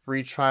book,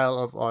 free trial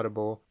of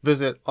Audible.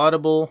 Visit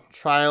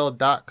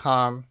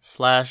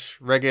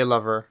audibletrial.com/reggae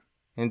lover,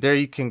 and there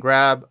you can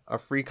grab a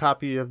free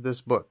copy of this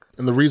book.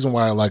 And the reason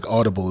why I like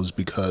Audible is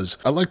because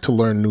I like to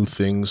learn new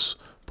things,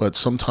 but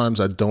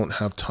sometimes I don't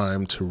have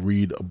time to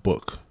read a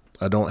book.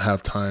 I don't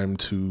have time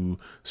to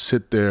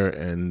sit there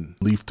and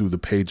leaf through the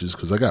pages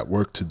because I got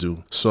work to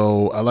do.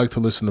 So I like to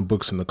listen to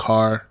books in the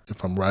car,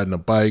 if I'm riding a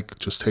bike,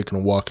 just taking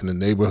a walk in the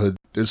neighborhood.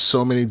 There's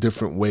so many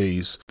different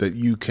ways that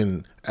you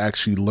can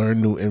actually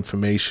learn new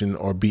information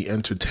or be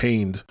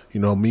entertained.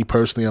 Me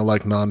personally, I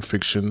like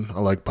nonfiction.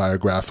 I like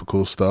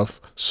biographical stuff.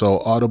 So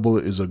Audible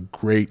is a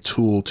great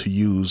tool to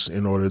use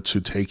in order to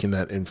take in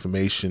that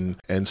information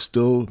and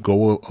still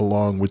go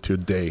along with your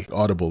day.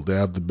 Audible, they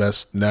have the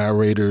best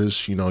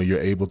narrators. You're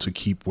able to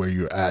keep where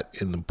you're at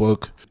in the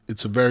book.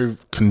 It's a very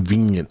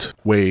convenient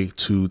way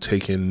to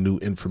take in new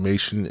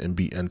information and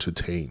be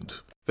entertained.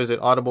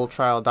 Visit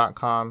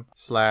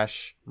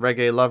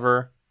audibletrial.com/reggae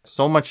lover.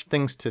 So Much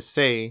Things to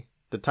Say,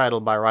 the title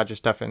by Roger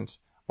Steffens,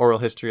 Oral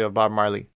History of Bob Marley.